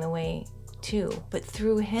people along the way too, but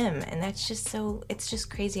through him. And that's just it's just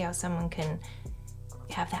crazy how someone can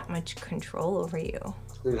have that much control over you.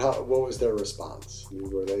 And what was their response? I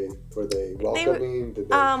mean, were they welcoming? Did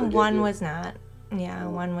they one you? Was not. Yeah,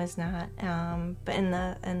 one was not. But in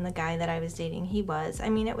the guy that I was dating, he was.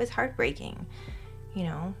 It was heartbreaking,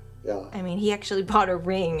 Yeah. He actually bought a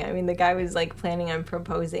ring. The guy was planning on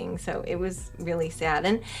proposing, so it was really sad.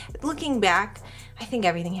 And looking back, I think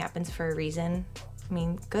everything happens for a reason.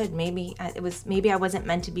 Good. Maybe I wasn't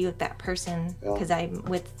meant to be with that person because I'm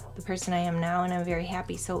with the person I am now, and I'm very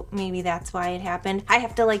happy. So maybe that's why it happened. I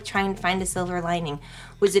have to try and find a silver lining.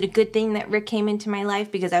 Was it a good thing that Rick came into my life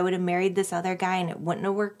because I would have married this other guy and it wouldn't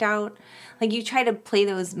have worked out? You try to play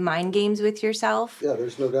those mind games with yourself. Yeah,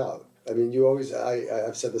 there's no doubt. You always,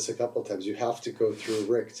 I've said this a couple of times, you have to go through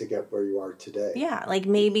Rick to get where you are today. Yeah,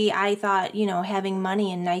 maybe I thought, having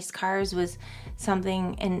money and nice cars was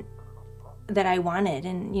something that I wanted,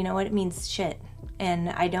 and you know what, it means shit. And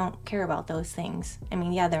I don't care about those things.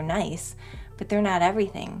 Yeah, they're nice, but they're not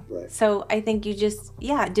everything. Right. So I think you just,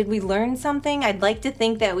 did we learn something? I'd like to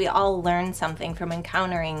think that we all learned something from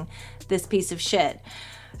encountering this piece of shit.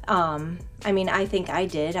 I think I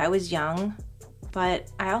did. I was young.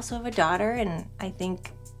 But I also have a daughter, and I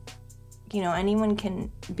think, anyone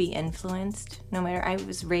can be influenced. No matter, I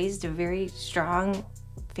was raised a very strong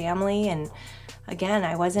family, and again,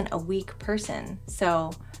 I wasn't a weak person.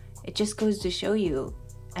 So it just goes to show you,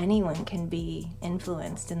 anyone can be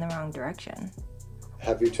influenced in the wrong direction.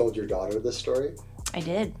 Have you told your daughter this story? I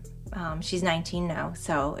did. She's 19 now,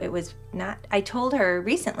 so it was not... I told her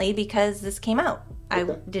recently because this came out.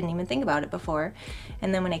 Okay. I didn't even think about it before.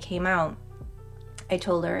 And then when it came out, I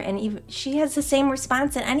told her, and even she has the same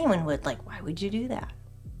response that anyone would. Why would you do that?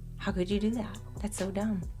 How could you do that? That's so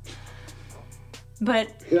dumb. But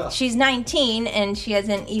She's 19, and she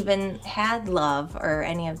hasn't even had love or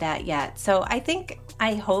any of that yet. So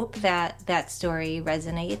I hope that story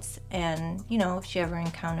resonates, and, if she ever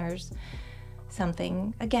encounters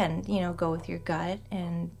something, again, go with your gut,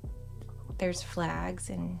 and there's flags,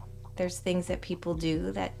 and there's things that people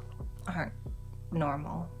do that aren't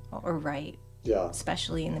normal or right. Yeah.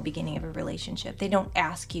 Especially in the beginning of a relationship. They don't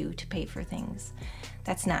ask you to pay for things.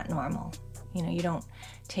 That's not normal. You don't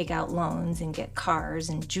take out loans and get cars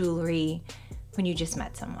and jewelry when you just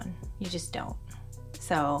met someone. You just don't.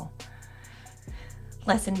 So,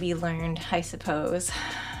 lesson be learned, I suppose.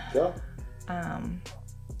 Yeah.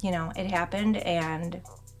 It happened, and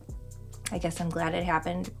I guess I'm glad it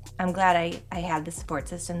happened. I'm glad I had the support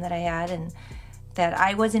system that I had, and that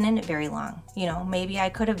I wasn't in it very long. Maybe I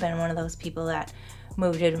could have been one of those people that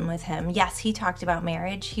moved in with him. Yes, he talked about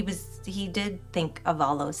marriage. He did think of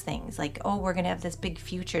all those things, we're going to have this big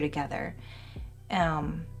future together.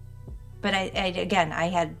 But I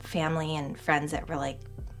had family and friends that were like,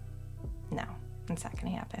 no, it's not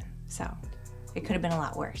going to happen. So It could have been a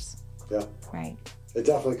lot worse. Yeah. Right. It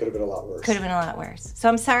definitely could have been a lot worse. Could have been a lot worse. So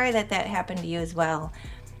I'm sorry that happened to you as well.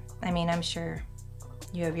 I mean, I'm sure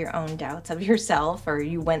you have your own doubts of yourself, or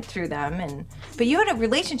you went through them. But you had a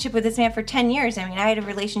relationship with this man for 10 years. I mean, I had a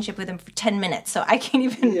relationship with him for 10 minutes, so I can't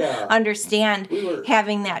even understand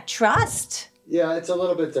having that trust. Yeah, it's a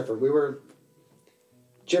little bit different. We were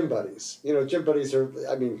gym buddies. You know, gym buddies are,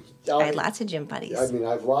 I had lots of gym buddies. I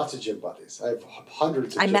have lots of gym buddies. I have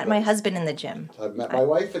hundreds of I gym met my buddies. husband in the gym. I've met my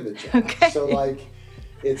wife in the gym. Okay. So,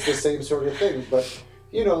 it's the same sort of thing. But,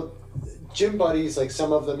 gym buddies,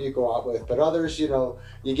 some of them you go out with, but others, you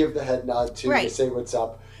give the head nod to, you say what's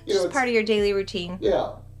up. It's part of your daily routine.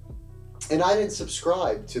 Yeah. And I didn't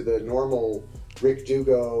subscribe to the normal Rick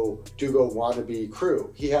Dugo wannabe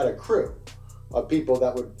crew. He had a crew of people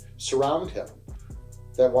that would surround him,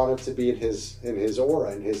 that wanted to be in his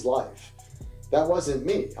aura, in his life. That wasn't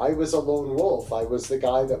me. I was a lone wolf. I was the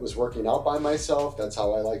guy that was working out by myself. That's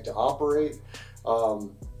how I like to operate.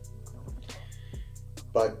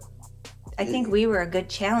 But I think we were a good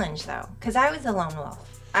challenge, though, because I was a lone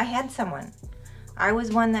wolf. I had someone. I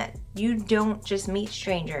was one that you don't just meet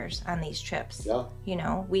strangers on these trips. Yeah.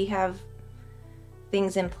 We have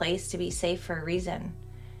things in place to be safe for a reason.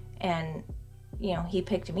 And, he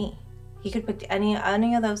picked me. He could pick any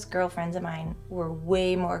of those girlfriends of mine were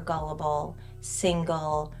way more gullible,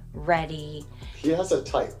 single, ready. He has a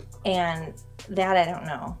type. And that I don't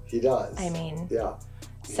know. He does. I mean. Yeah.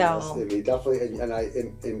 So. And he definitely,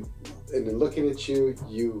 and in looking at you,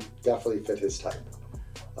 you definitely fit his type.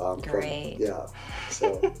 Great.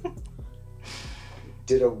 So,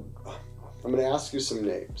 I'm going to ask you some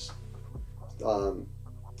names.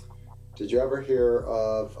 Did you ever hear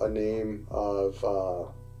of a name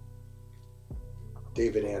of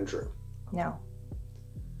David Andrew? No.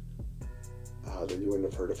 Then you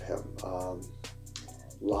wouldn't have heard of him.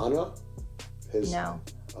 Lana? No.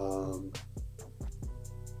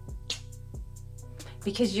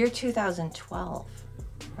 Because you're 2012,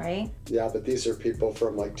 right? Yeah, but these are people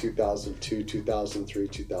from 2002, 2003,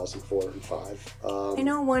 2004, and 5. I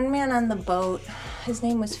know one man on the boat. His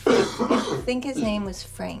name was Frank. I think his name was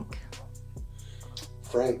Frank.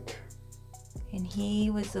 Frank. And he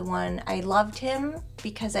was the one. I loved him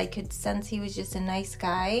because I could sense he was just a nice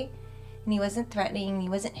guy. And he wasn't threatening. He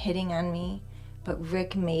wasn't hitting on me. But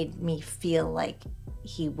Rick made me feel like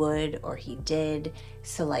he would, or he did.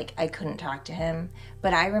 So I couldn't talk to him.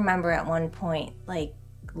 But I remember at one point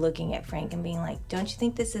looking at Frank and being like, don't you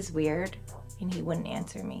think this is weird? And he wouldn't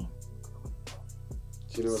answer me.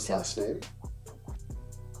 Do you know his last name?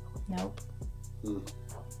 Nope.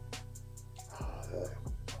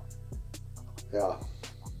 Yeah.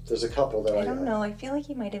 There's a couple that I don't know. I feel like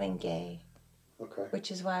he might have been gay. Okay. Which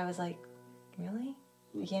is why I was like, really?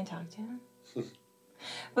 I can't talk to him?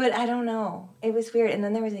 But I don't know. It was weird. And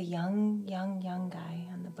then there was a young guy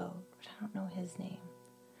on the boat. But I don't know his name.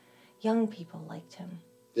 Young people liked him.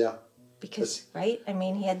 Yeah. Because, right? I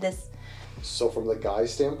mean, he had this... So from the guy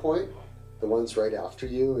standpoint, the ones right after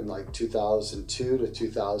you in 2002 to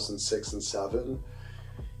 2006 and 7,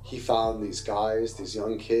 he found these guys, these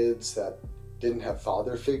young kids that didn't have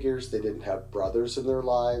father figures. They didn't have brothers in their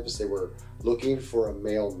lives. They were looking for a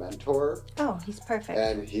male mentor. Oh, he's perfect.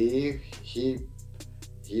 And he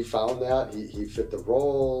found that. He fit the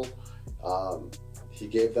role. He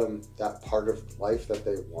gave them that part of life that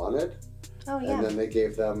they wanted. Oh, yeah. And then they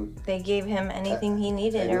gave him anything he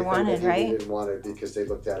needed or wanted, right? Needed and wanted, because they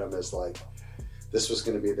looked at him as this was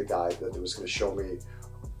going to be the guy that was going to show me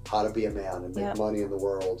how to be a man and make money in the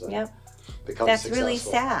world and become That's successful. really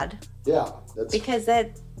sad. Yeah. Because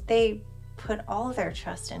they put all their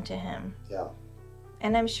trust into him. Yeah.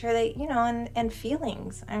 And I'm sure they, and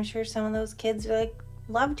feelings. I'm sure some of those kids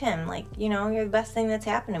loved him. You're the best thing that's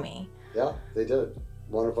happened to me. Yeah, they did.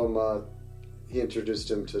 One of them, he introduced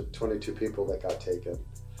him to 22 people that got taken.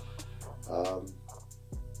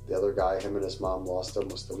 The other guy, him and his mom lost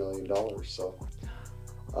almost $1 million. So,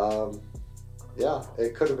 yeah,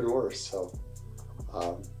 it could have been worse. So,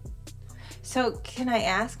 so can I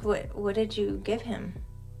ask, what did you give him?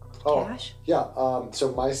 Cash? Yeah.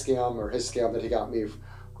 So my scam, or his scam that he got me,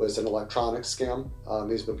 was an electronic scam.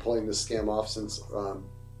 He's been pulling this scam off since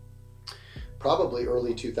probably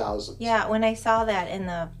early 2000s. Yeah, when I saw that in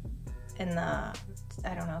the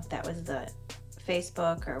I don't know if that was the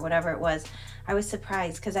Facebook or whatever it was, I was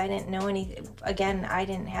surprised because I didn't know anything. Again, I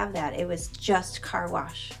didn't have that. It was just car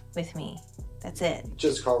wash with me. That's it.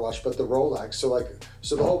 Just car wash, but the Rolex.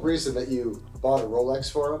 So the whole reason that you bought a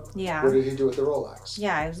Rolex for him. Yeah. What did he do with the Rolex?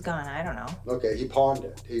 Yeah, I was gone. I don't know. Okay, he pawned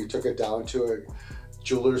it. He took it down to a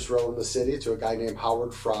jeweler's row in the city to a guy named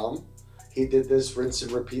Howard Fromm. He did this rinse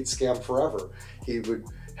and repeat scam forever. He would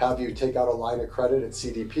have you take out a line of credit at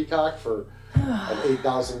CD Peacock for an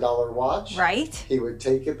 $8,000 watch. Right. He would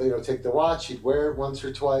take it, take the watch, he'd wear it once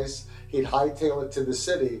or twice, he'd hightail it to the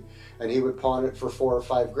city, and he would pawn it for $4,000 or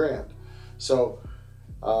 $5,000. So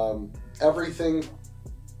everything,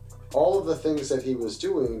 all of the things that he was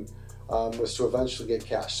doing was to eventually get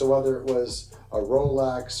cash. So whether it was a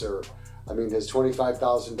Rolex or, his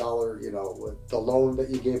 $25,000, with the loan that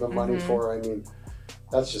you gave him money for,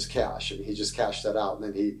 that's just cash. He just cashed that out. And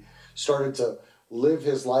then he started to live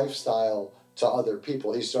his lifestyle to other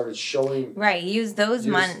people. He started showing... Right, use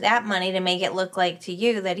that money to make it look like to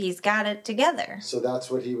you that he's got it together. So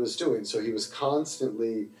that's what he was doing. So he was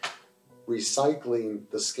constantly recycling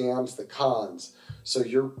the scams, the cons. So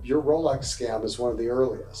your Rolex scam is one of the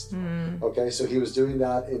earliest. Okay, so he was doing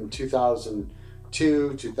that in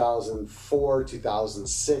 2002, 2004,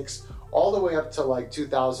 2006, all the way up to like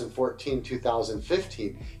 2014,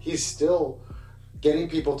 2015. He's still getting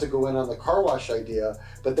people to go in on the car wash idea,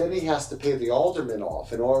 but then he has to pay the alderman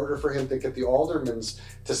off in order for him to get the aldermans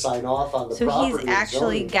to sign off on the property. So he's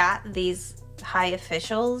actually got these high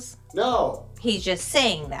officials? No. He's just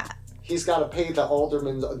saying that. He's got to pay the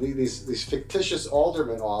aldermen, these fictitious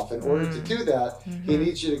aldermen off. In order to do that, he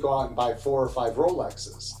needs you to go out and buy 4 or 5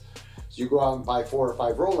 Rolexes. So you go out and buy 4 or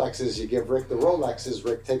 5 Rolexes, you give Rick the Rolexes,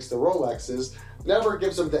 Rick takes the Rolexes, never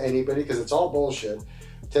gives them to anybody because it's all bullshit,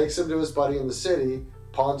 takes them to his buddy in the city,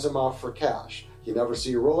 pawns them off for cash. You never see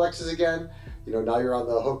your Rolexes again. Now you're on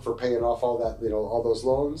the hook for paying off all that, all those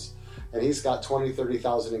loans. And he's got $20,000,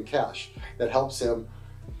 $30,000 in cash that helps him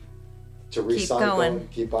to recycle and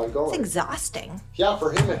keep on going. It's exhausting. Yeah,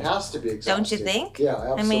 for him it has to be exhausting. Don't you think?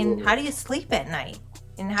 Yeah, absolutely. How do you sleep at night?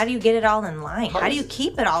 And how do you get it all in line? How do you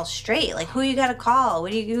keep it all straight? Like, who you got to call?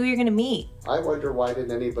 Who you're going to meet? I wonder why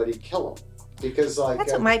didn't anybody kill him? Because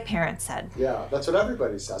that's what my parents said. Yeah, that's what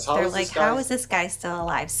everybody says. They're like, how is this guy still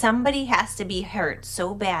alive? Somebody has to be hurt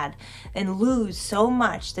so bad and lose so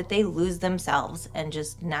much that they lose themselves and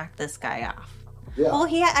just knock this guy off. Yeah. Well,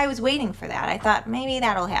 I was waiting for that. I thought maybe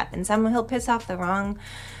that'll happen. He'll piss off the wrong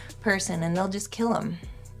person and they'll just kill him.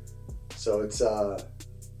 So it's but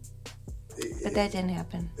that didn't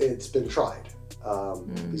happen. It's been tried.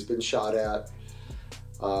 He's been shot at.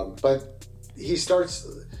 But he starts,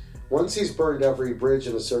 once he's burned every bridge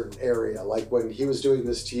in a certain area, like when he was doing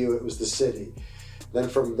this to you, it was the city. Then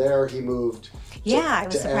from there he moved I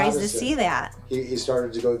was surprised Addison. To see that. He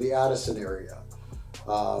started to go to the Addison area.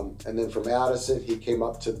 And then from Addison, he came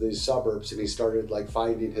up to the suburbs and he started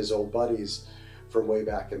finding his old buddies from way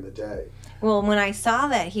back in the day. Well, when I saw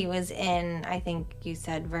that he was in, I think you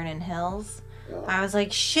said Vernon Hills, I was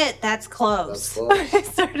like, shit, that's close. That's close. I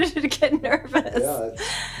started to get nervous.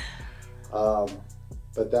 Yeah.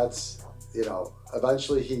 But that's,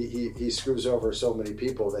 eventually he screws over so many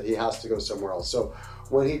people that he has to go somewhere else. So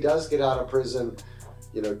when he does get out of prison,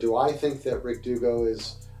 do I think that Rick Dugo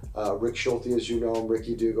is... Rick Schulte, as you know him,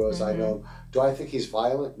 Ricky Dugo, as I know him. Do I think he's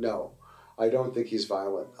violent? No, I don't think he's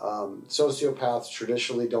violent. Sociopaths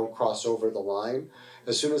traditionally don't cross over the line.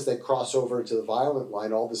 As soon as they cross over to the violent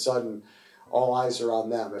line, all of a sudden, all eyes are on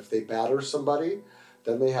them. If they batter somebody,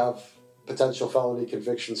 then they have potential felony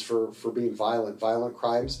convictions for being violent. Violent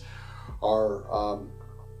crimes are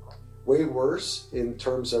way worse in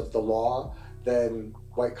terms of the law than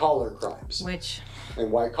white-collar crimes.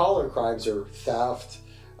 And white-collar crimes are theft,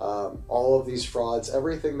 all of these frauds,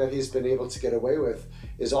 everything that he's been able to get away with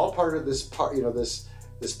is all part of this part,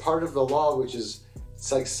 this part of the law, which is,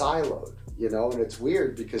 it's like siloed, and it's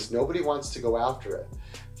weird because nobody wants to go after it.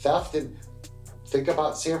 Theft, and think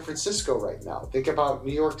about San Francisco right now. Think about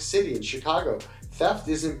New York City and Chicago. Theft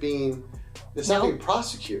not being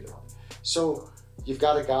prosecuted. So you've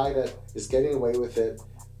got a guy that is getting away with it.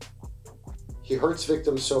 He hurts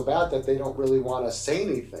victims so bad that they don't really want to say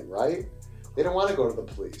anything, right? They don't want to go to the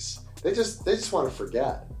police. They just want to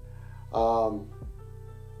forget.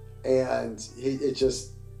 And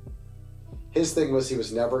his thing was he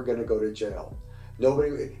was never going to go to jail.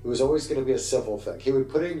 It was always going to be a civil thing. He would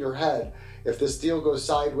put it in your head, if this deal goes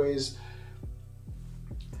sideways,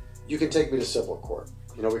 you can take me to civil court.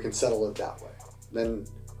 We can settle it that way.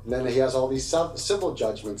 Then he has all these civil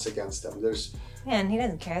judgments against him. And he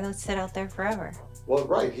doesn't care. They'll sit out there forever. Well,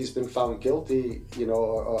 right. He's been found guilty,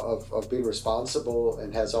 of being responsible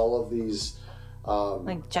and has all of these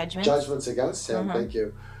judgments against him. Thank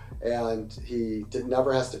you. And he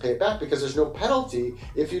never has to pay it back because there's no penalty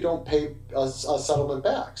if you don't pay a settlement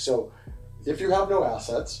back. So if you have no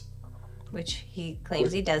assets, which he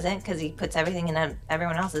claims he doesn't because he puts everything in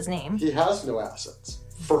everyone else's name. He has no assets,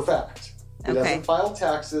 for fact. He doesn't file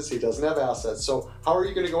taxes. He doesn't have assets. So how are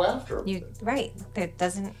you going to go after him? Right. It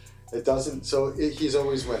doesn't. It doesn't. So he's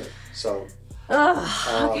always winning. So.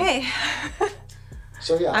 Okay.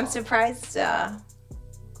 So yeah. I'm surprised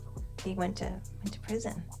he went to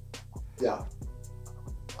prison. Yeah.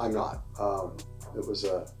 I'm not. It was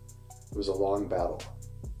a long battle.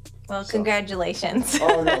 Well, congratulations.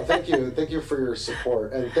 Oh no, thank you. Thank you for your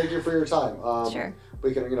support and thank you for your time. Sure.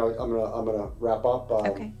 We can, I'm gonna wrap up.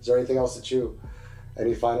 Okay. Is there anything else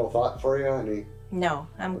any final thought for you? No,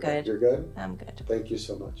 I'm good. You're good? I'm good. Thank you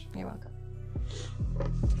so much. You're welcome.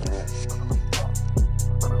 All right.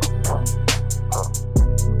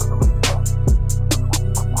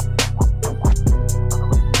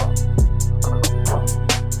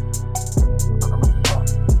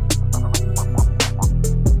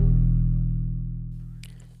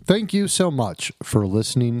 Thank you so much for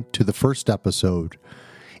listening to the first episode,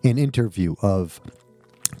 an interview of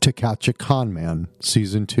To Catch a Conman,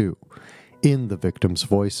 Season 2, in the victims'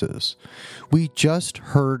 voices. We just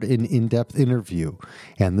heard an in-depth interview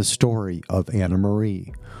and the story of Anna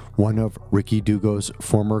Marie, one of Ricky Dugo's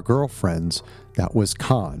former girlfriends that was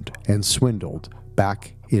conned and swindled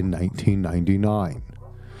back in 1999.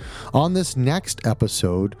 On this next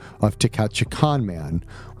episode of To Catch a Conman,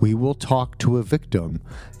 we will talk to a victim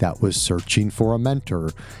that was searching for a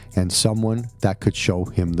mentor and someone that could show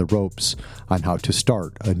him the ropes on how to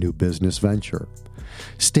start a new business venture.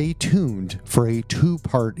 Stay tuned for a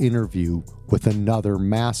 2-part interview with another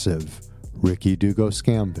massive Ricky Dugo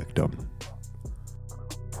scam victim.